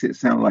makes it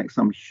sound like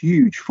some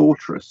huge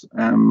fortress.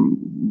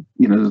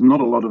 There's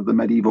not a lot of the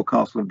medieval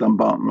Castle of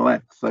Dumbarton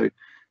left, so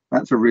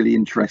that's a really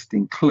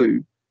interesting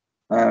clue.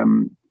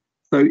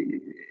 So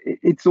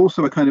it's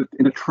also a kind of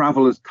in a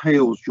traveller's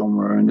tales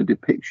genre and a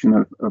depiction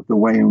of the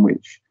way in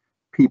which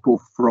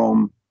people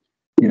from,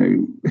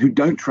 who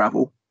don't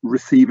travel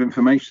receive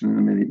information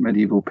in the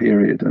medieval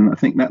period. And I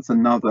think that's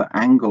another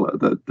angle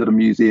that a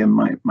museum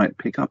might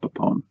pick up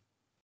upon.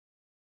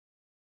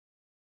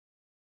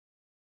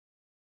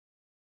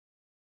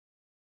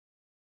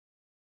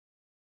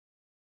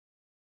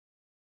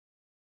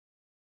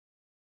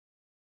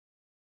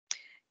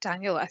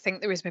 Daniel, I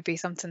think there was maybe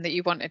something that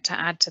you wanted to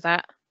add to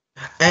that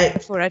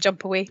before I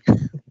jump away.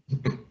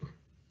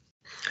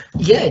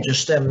 Yeah,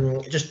 just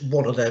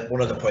one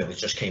other point that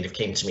just kind of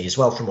came to me as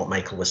well from what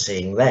Michael was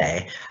saying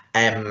there.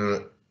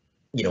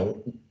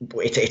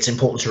 It's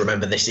important to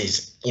remember this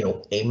is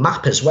a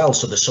map as well,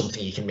 so there's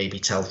something you can maybe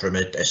tell from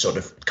a sort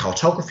of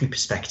cartography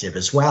perspective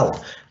as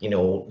well. If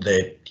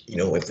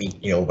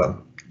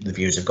the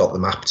viewers have got the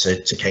map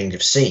to kind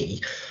of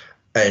see,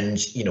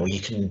 and you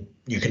can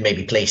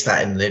maybe place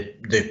that in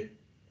the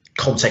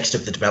context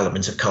of the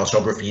development of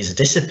cartography as a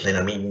discipline.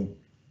 I mean,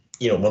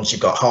 once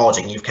you've got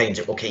Hardyng, you've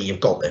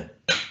got the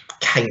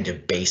kind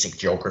of basic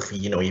geography.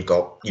 You've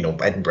got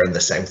Edinburgh in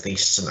the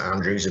southeast, St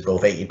Andrews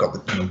above it. You've got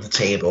the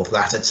Tay above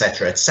that,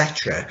 etc.,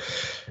 etc.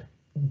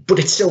 But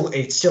it's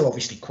still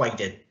obviously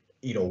quite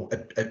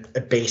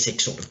a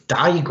basic sort of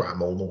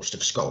diagram almost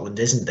of Scotland,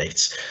 isn't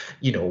it?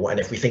 And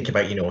if we think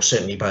about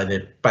certainly by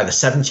the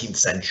 17th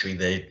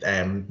century,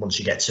 once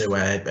you get to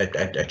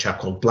a chap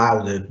called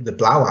Blaw, the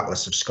Blaw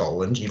Atlas of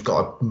Scotland, you've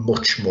got a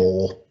much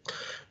more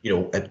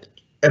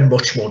a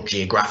much more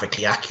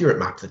geographically accurate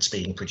map that's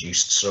being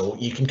produced. So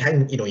you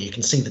can you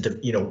can see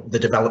the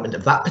development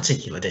of that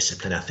particular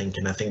discipline, I think,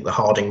 and I think the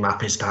Hardyng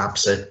map is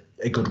perhaps a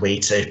good way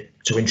to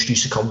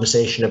introduce a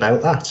conversation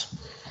about that.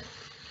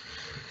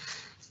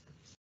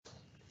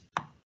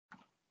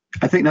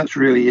 I think that's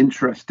really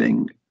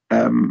interesting,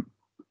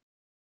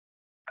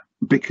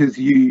 because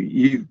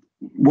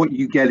what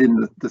you get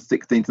in the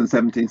 16th and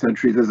 17th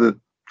centuries, there's a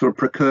sort of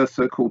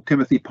precursor called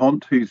Timothy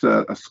Pont, who's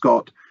a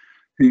Scot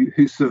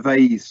who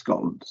surveys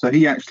Scotland. So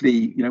he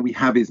actually, we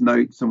have his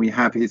notes and we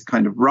have his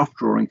kind of rough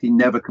drawings. He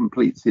never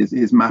completes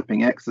his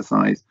mapping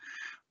exercise,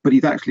 but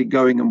he's actually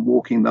going and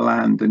walking the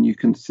land, and you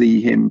can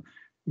see him.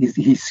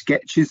 He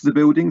sketches the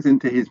buildings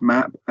into his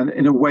map, and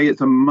in a way,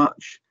 it's a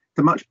much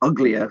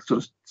uglier,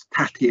 sort of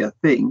tattier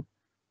thing,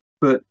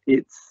 but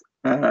it's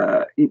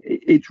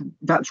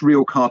that's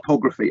real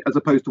cartography as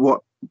opposed to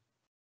what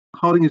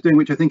Hardyng is doing,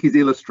 which I think is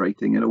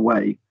illustrating in a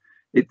way.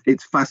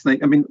 It's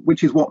fascinating. I mean,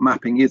 which is what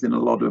mapping is in a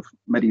lot of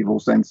medieval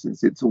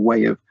senses. It's a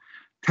way of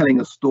telling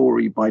a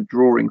story by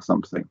drawing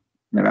something,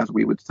 as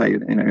we would say,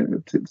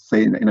 to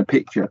say in a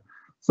picture.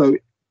 So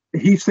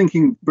he's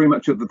thinking very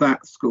much of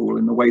that school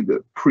in the way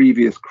that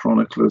previous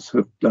chroniclers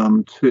have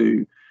done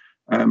too.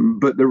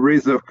 But there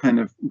is a kind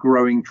of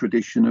growing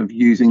tradition of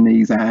using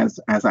these as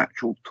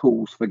actual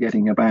tools for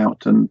getting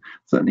about, and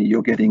certainly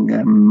you're getting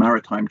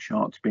maritime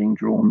charts being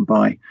drawn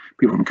by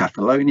people from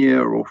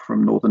Catalonia or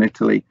from northern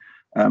Italy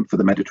for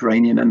the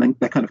Mediterranean, and then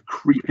they're kind of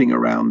creeping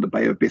around the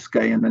Bay of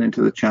Biscay and then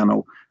into the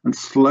Channel and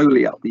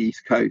slowly up the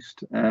east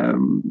coast.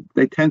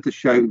 They tend to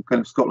show kind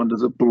of Scotland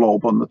as a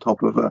blob on the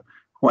top of a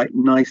quite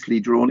nicely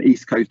drawn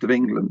east coast of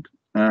England.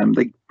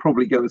 They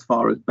probably go as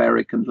far as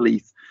Berwick and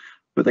Leith,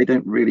 but they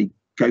don't really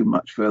go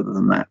much further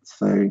than that.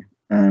 So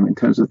in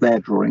terms of their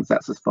drawings,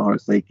 that's as far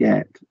as they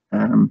get.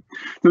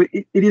 So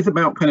it is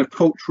about kind of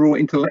cultural,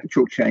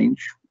 intellectual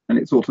change, and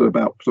it's also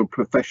about sort of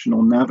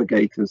professional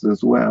navigators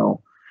as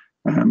well.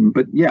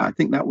 But yeah, I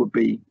think that would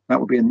be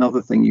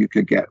another thing you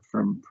could get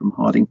from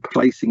Hardyng,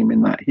 placing him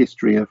in that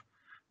history of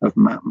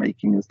map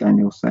making, as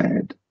Daniel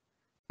said.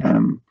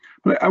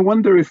 But I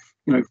wonder if,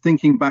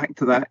 thinking back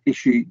to that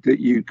issue that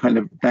you kind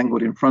of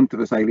dangled in front of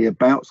us, Ailey,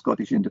 about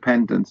Scottish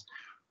independence,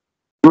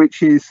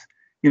 which is,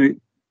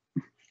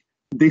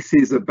 this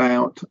is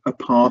about a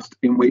past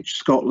in which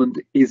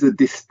Scotland is a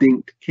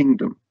distinct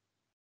kingdom.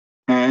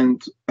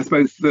 And I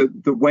suppose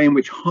the way in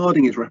which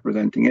Hardyng is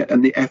representing it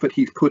and the effort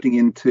he's putting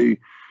into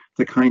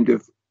the kind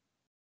of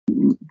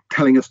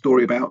telling a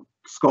story about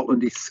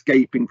Scotland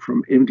escaping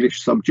from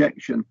English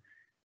subjection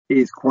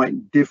is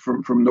quite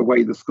different from the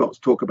way the Scots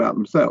talk about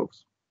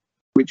themselves,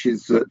 which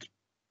is that,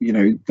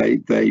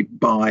 they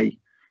by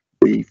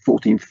the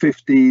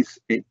 1450s,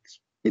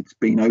 it's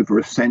been over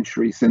a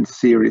century since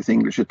serious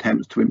English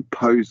attempts to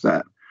impose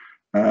that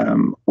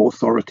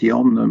authority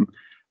on them.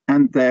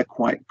 and they're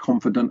quite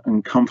confident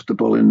and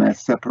comfortable in their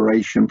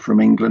separation from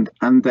England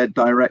and their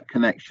direct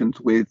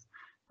connections with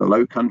the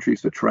Low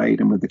Countries for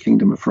trade and with the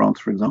Kingdom of France,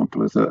 for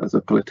example, as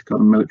a political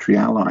and military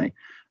ally.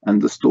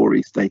 And the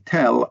stories they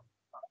tell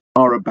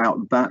are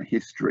about that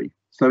history.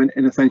 So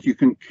in a sense, you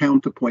can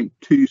counterpoint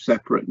two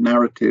separate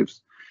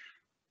narratives,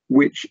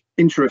 which,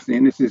 interestingly,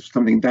 and this is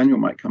something Daniel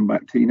might come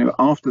back to,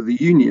 after the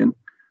Union,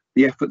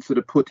 the efforts that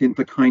are put in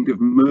to kind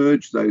of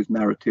merge those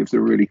narratives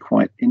are really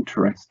quite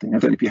interesting. I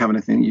don't know if you have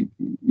anything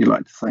you'd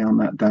like to say on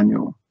that,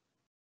 Daniel,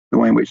 the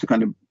way in which the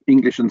kind of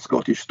English and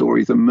Scottish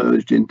stories are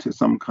merged into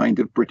some kind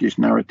of British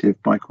narrative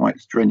by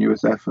quite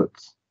strenuous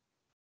efforts.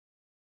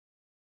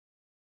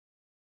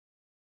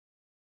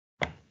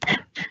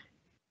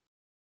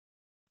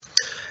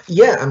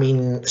 Yeah, I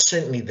mean,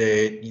 certainly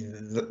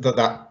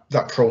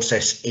that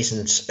process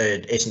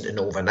isn't an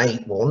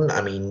overnight one.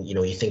 I mean,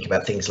 you think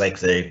about things like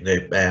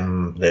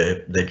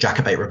the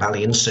Jacobite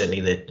rebellion,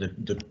 certainly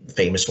the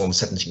famous one,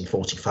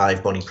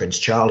 1745, Bonnie Prince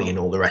Charlie, and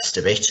all the rest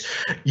of it.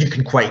 You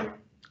can quite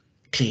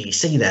clearly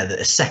see there that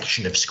a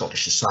section of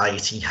Scottish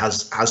society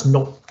has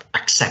not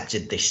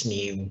accepted this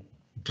new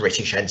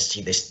British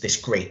entity,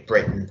 this Great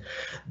Britain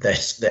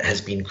that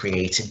has been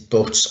created,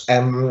 but.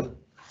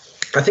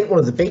 I think one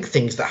of the big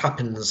things that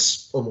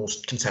happens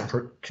almost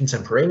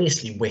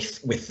contemporaneously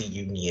with the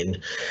Union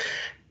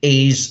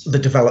is the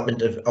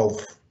development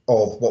of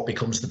what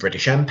becomes the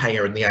British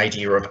Empire, and the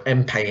idea of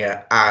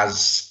empire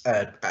as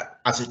a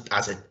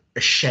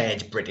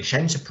shared British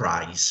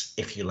enterprise,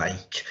 if you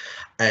like.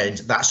 And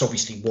that's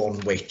obviously one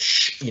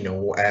which,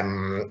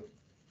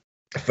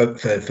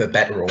 for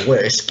better or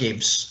worse,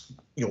 gives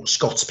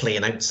Scots play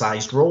an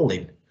outsized role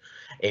in.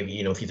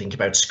 If you think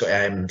about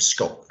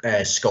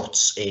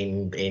Scots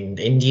in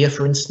India,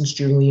 for instance,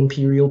 during the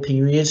imperial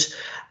period,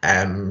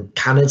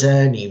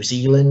 Canada, New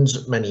Zealand,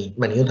 many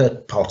other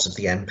parts of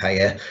the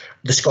empire,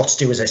 the Scots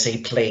do, as I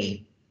say,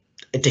 play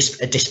a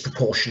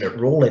disproportionate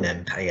role in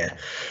empire.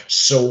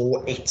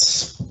 So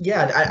it's,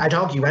 I'd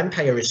argue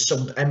empire is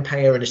some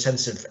empire in a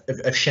sense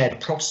of shared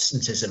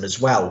Protestantism as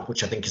well,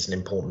 which I think is an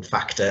important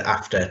factor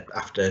after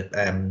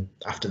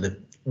the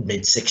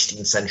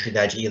mid-16th century, the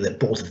idea that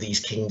both of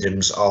these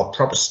kingdoms are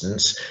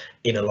Protestants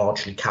in a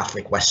largely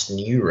Catholic Western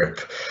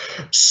Europe.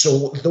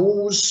 So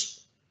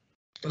those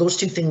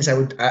two things,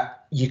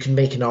 you can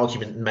make an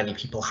argument, and many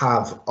people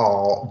have,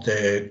 are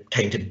the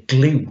kind of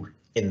glue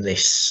in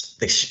this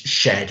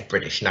shared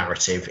British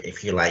narrative,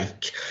 if you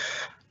like.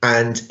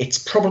 And it's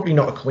probably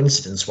not a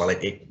coincidence, well,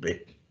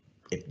 it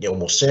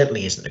almost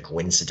certainly isn't a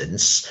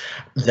coincidence,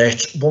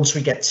 that once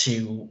we get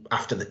to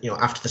after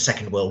the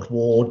Second World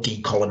War,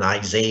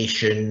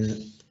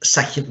 decolonisation,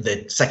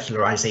 the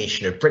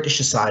secularisation of British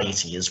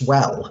society as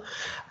well,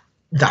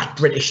 that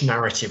British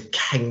narrative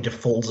kind of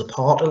falls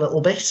apart a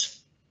little bit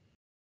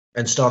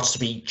and starts to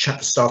be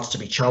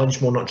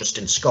challenged more, not just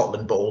in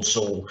Scotland, but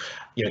also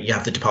you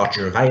have the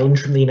departure of Ireland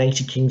from the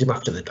United Kingdom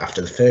after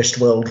the First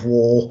World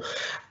War.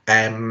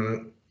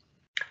 And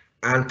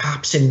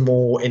perhaps in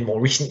more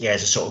recent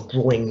years, a sort of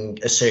growing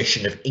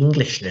assertion of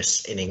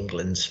Englishness in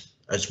England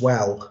as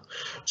well.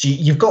 So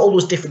you've got all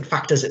those different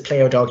factors at play,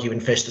 I would argue, in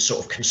first the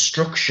sort of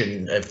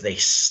construction of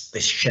this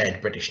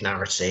shared British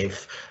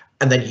narrative,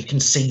 and then you can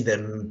see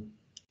them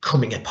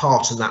coming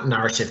apart, and that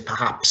narrative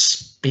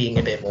perhaps being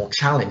a bit more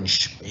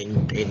challenged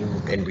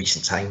in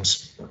recent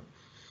times.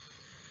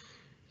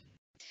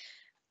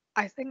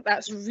 I think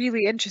that's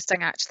really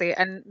interesting, actually.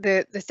 And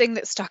the thing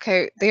that stuck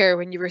out there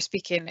when you were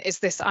speaking is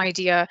this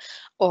idea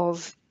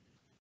of,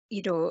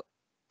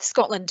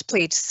 Scotland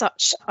played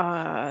such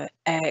a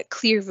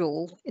clear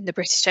role in the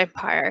British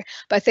Empire.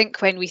 But I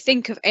think when we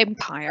think of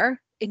empire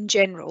in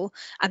general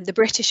and the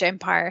British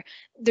Empire,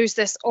 there's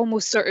this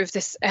almost sort of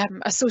this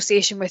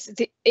association with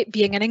it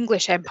being an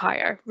English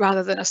empire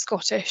rather than a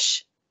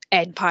Scottish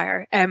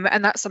empire,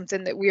 and that's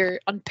something that we're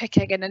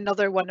unpicking in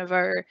another one of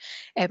our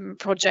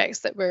projects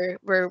that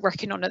we're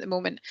working on at the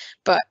moment.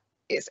 But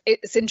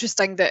it's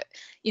interesting that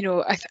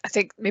I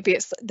think maybe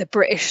it's the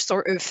British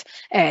sort of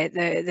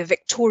the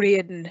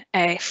Victorian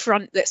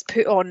front that's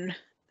put on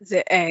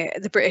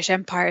the British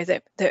Empire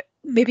that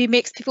maybe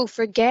makes people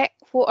forget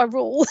what a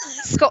role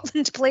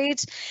Scotland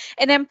played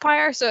in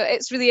empire. So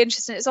it's really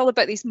interesting. It's all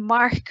about these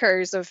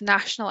markers of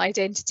national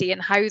identity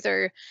and how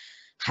they're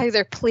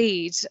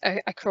played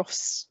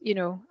across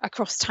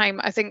time.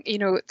 I think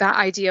that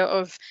idea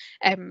of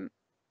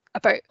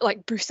about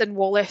like Bruce and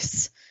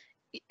Wallace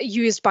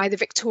used by the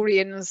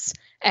Victorians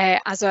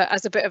as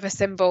a bit of a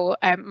symbol.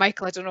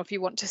 Michael, I don't know if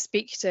you want to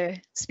speak to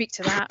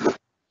that.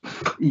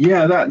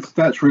 Yeah,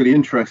 that's really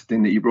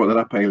interesting that you brought that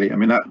up, Ailey. I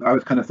mean, I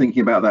was kind of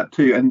thinking about that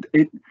too, and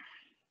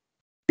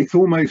it's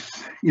almost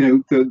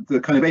the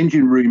kind of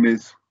engine room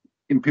is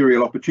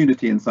imperial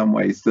opportunity in some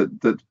ways,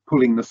 that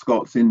pulling the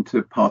Scots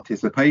into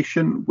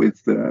participation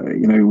with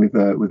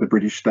the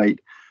British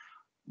state.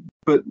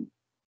 But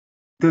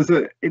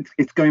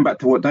it's going back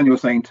to what Daniel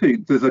was saying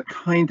too. There's a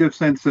kind of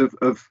sense of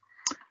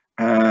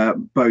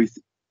both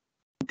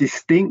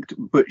distinct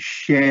but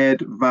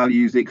shared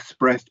values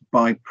expressed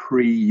by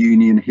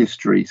pre-Union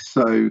history.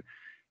 So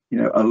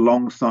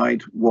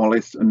alongside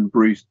Wallace and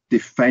Bruce,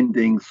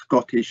 defending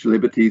Scottish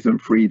liberties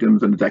and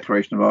freedoms and the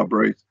Declaration of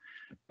Arbroath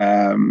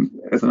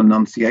as an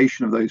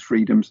enunciation of those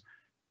freedoms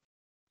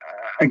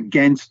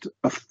against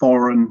a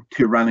foreign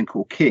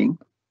tyrannical king,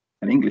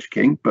 an English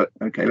king, but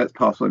okay, let's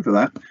pass over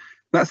that.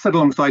 That's set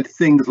alongside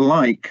things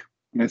like,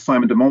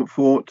 Simon de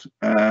Montfort,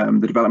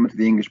 the development of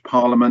the English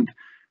Parliament,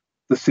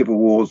 the civil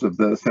wars of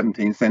the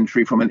 17th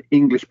century from an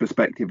English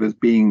perspective as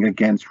being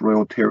against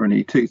royal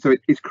tyranny too. So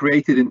it's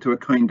created into a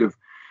kind of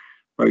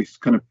both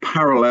kind of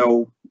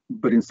parallel,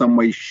 but in some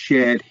ways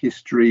shared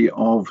history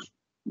of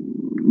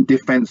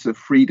defense of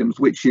freedoms,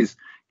 which is,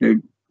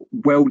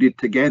 welded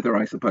together,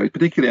 I suppose,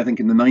 particularly I think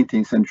in the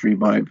 19th century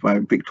by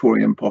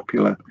Victorian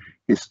popular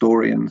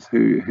historians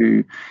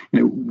who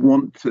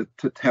want to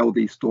tell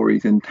these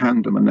stories in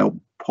tandem, and they'll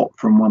pop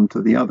from one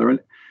to the other. And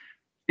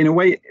in a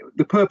way,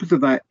 the purpose of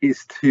that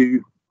is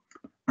to,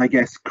 I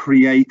guess,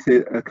 create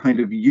a kind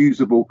of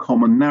usable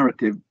common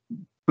narrative,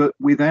 but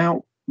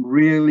without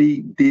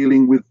really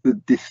dealing with the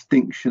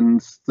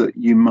distinctions that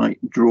you might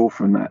draw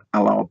from that,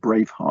 a la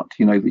Braveheart,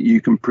 that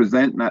you can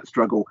present that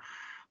struggle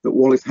that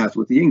Wallace has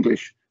with the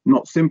English,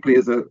 not simply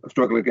as a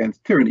struggle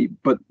against tyranny,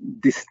 but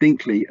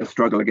distinctly a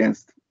struggle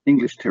against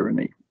English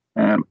tyranny.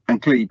 And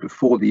clearly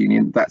before the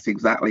Union, that's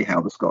exactly how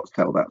the Scots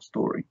tell that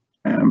story.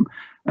 And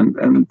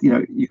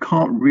you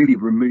can't really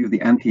remove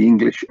the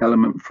anti-English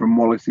element from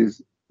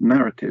Wallace's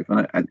narrative.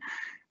 And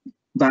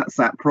that's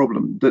that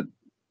problem, that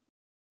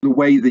the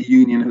way the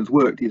Union has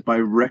worked is by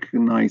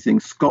recognising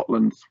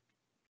Scotland's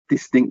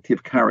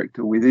distinctive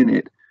character within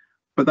it.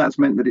 But that's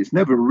meant that it's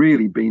never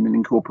really been an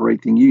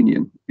incorporating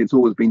union. It's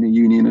always been a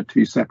union of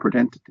two separate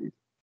entities.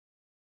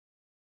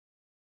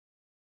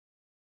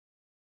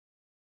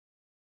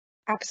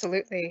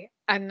 Absolutely.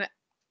 And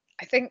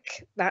I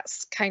think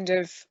that's kind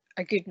of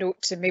a good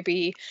note to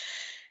maybe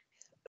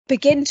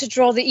begin to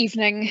draw the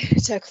evening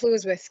to a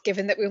close with,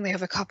 given that we only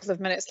have a couple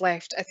of minutes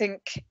left. I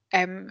think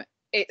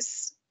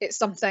it's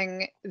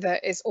something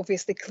that is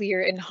obviously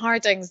clear in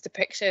Hardyng's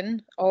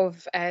depiction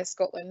of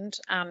Scotland,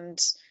 and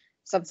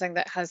something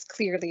that has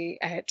clearly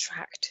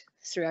tracked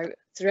throughout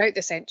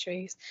the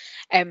centuries.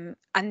 And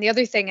the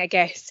other thing, I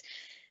guess,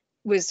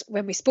 was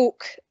when we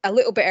spoke a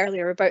little bit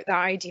earlier about that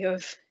idea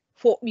of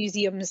what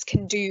museums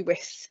can do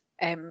with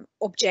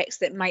objects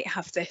that might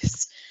have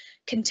this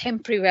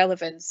contemporary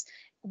relevance.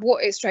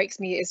 What it strikes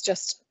me is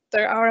just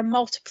there are a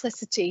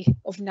multiplicity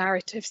of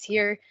narratives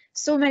here,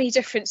 so many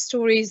different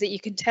stories that you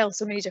can tell,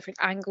 so many different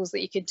angles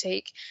that you can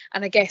take.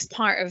 And I guess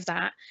part of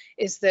that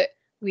is that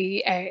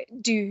we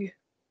do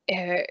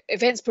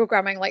events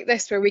programming like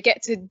this, where we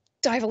get to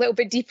dive a little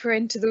bit deeper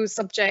into those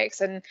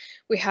subjects. And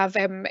we have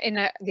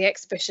the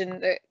exhibition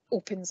that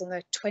opens on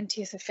the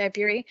 20th of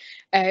February,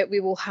 we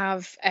will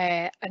have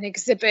an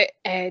exhibit,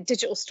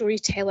 digital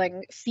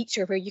storytelling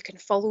feature, where you can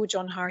follow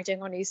John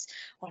Hardyng on his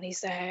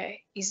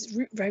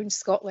route round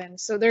Scotland.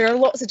 So there are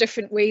lots of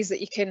different ways that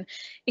you can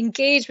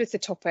engage with the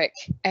topic,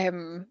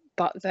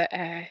 but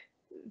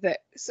that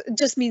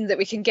just means that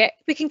we can get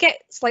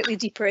slightly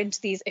deeper into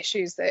these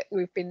issues that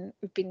we've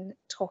been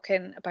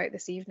talking about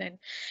this evening.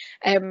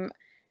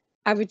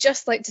 I would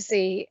just like to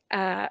say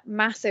a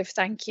massive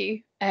thank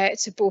you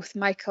to both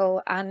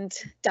Michael and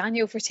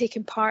Daniel for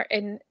taking part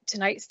in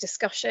tonight's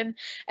discussion.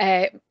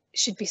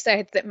 Should be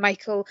said that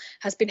Michael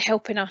has been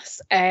helping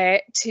us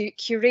to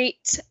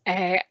curate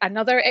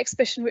another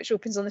exhibition which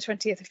opens on the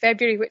 20th of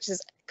February, which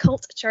is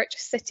Cult Church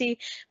City,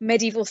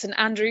 Medieval St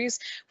Andrews,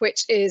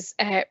 which is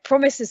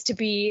promises to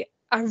be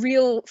a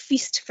real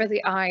feast for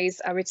the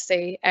eyes, I would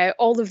say.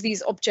 All of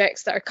these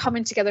objects that are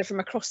coming together from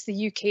across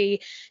the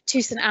UK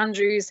to St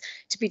Andrews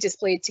to be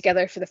displayed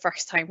together for the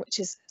first time, which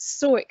is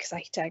so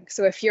exciting.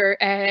 So if your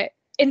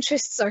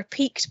interests are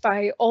piqued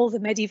by all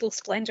the medieval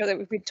splendour that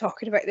we've been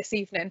talking about this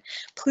evening,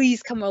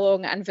 please come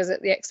along and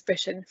visit the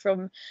exhibition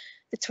from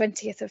the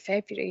 20th of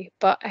February.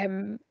 But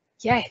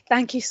yeah,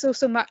 thank you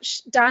so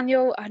much,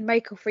 Daniel and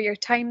Michael, for your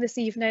time this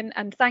evening,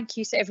 and thank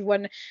you to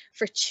everyone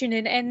for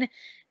tuning in.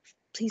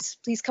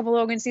 Please come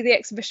along and see the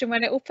exhibition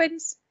when it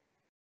opens.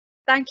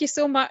 Thank you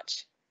so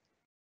much.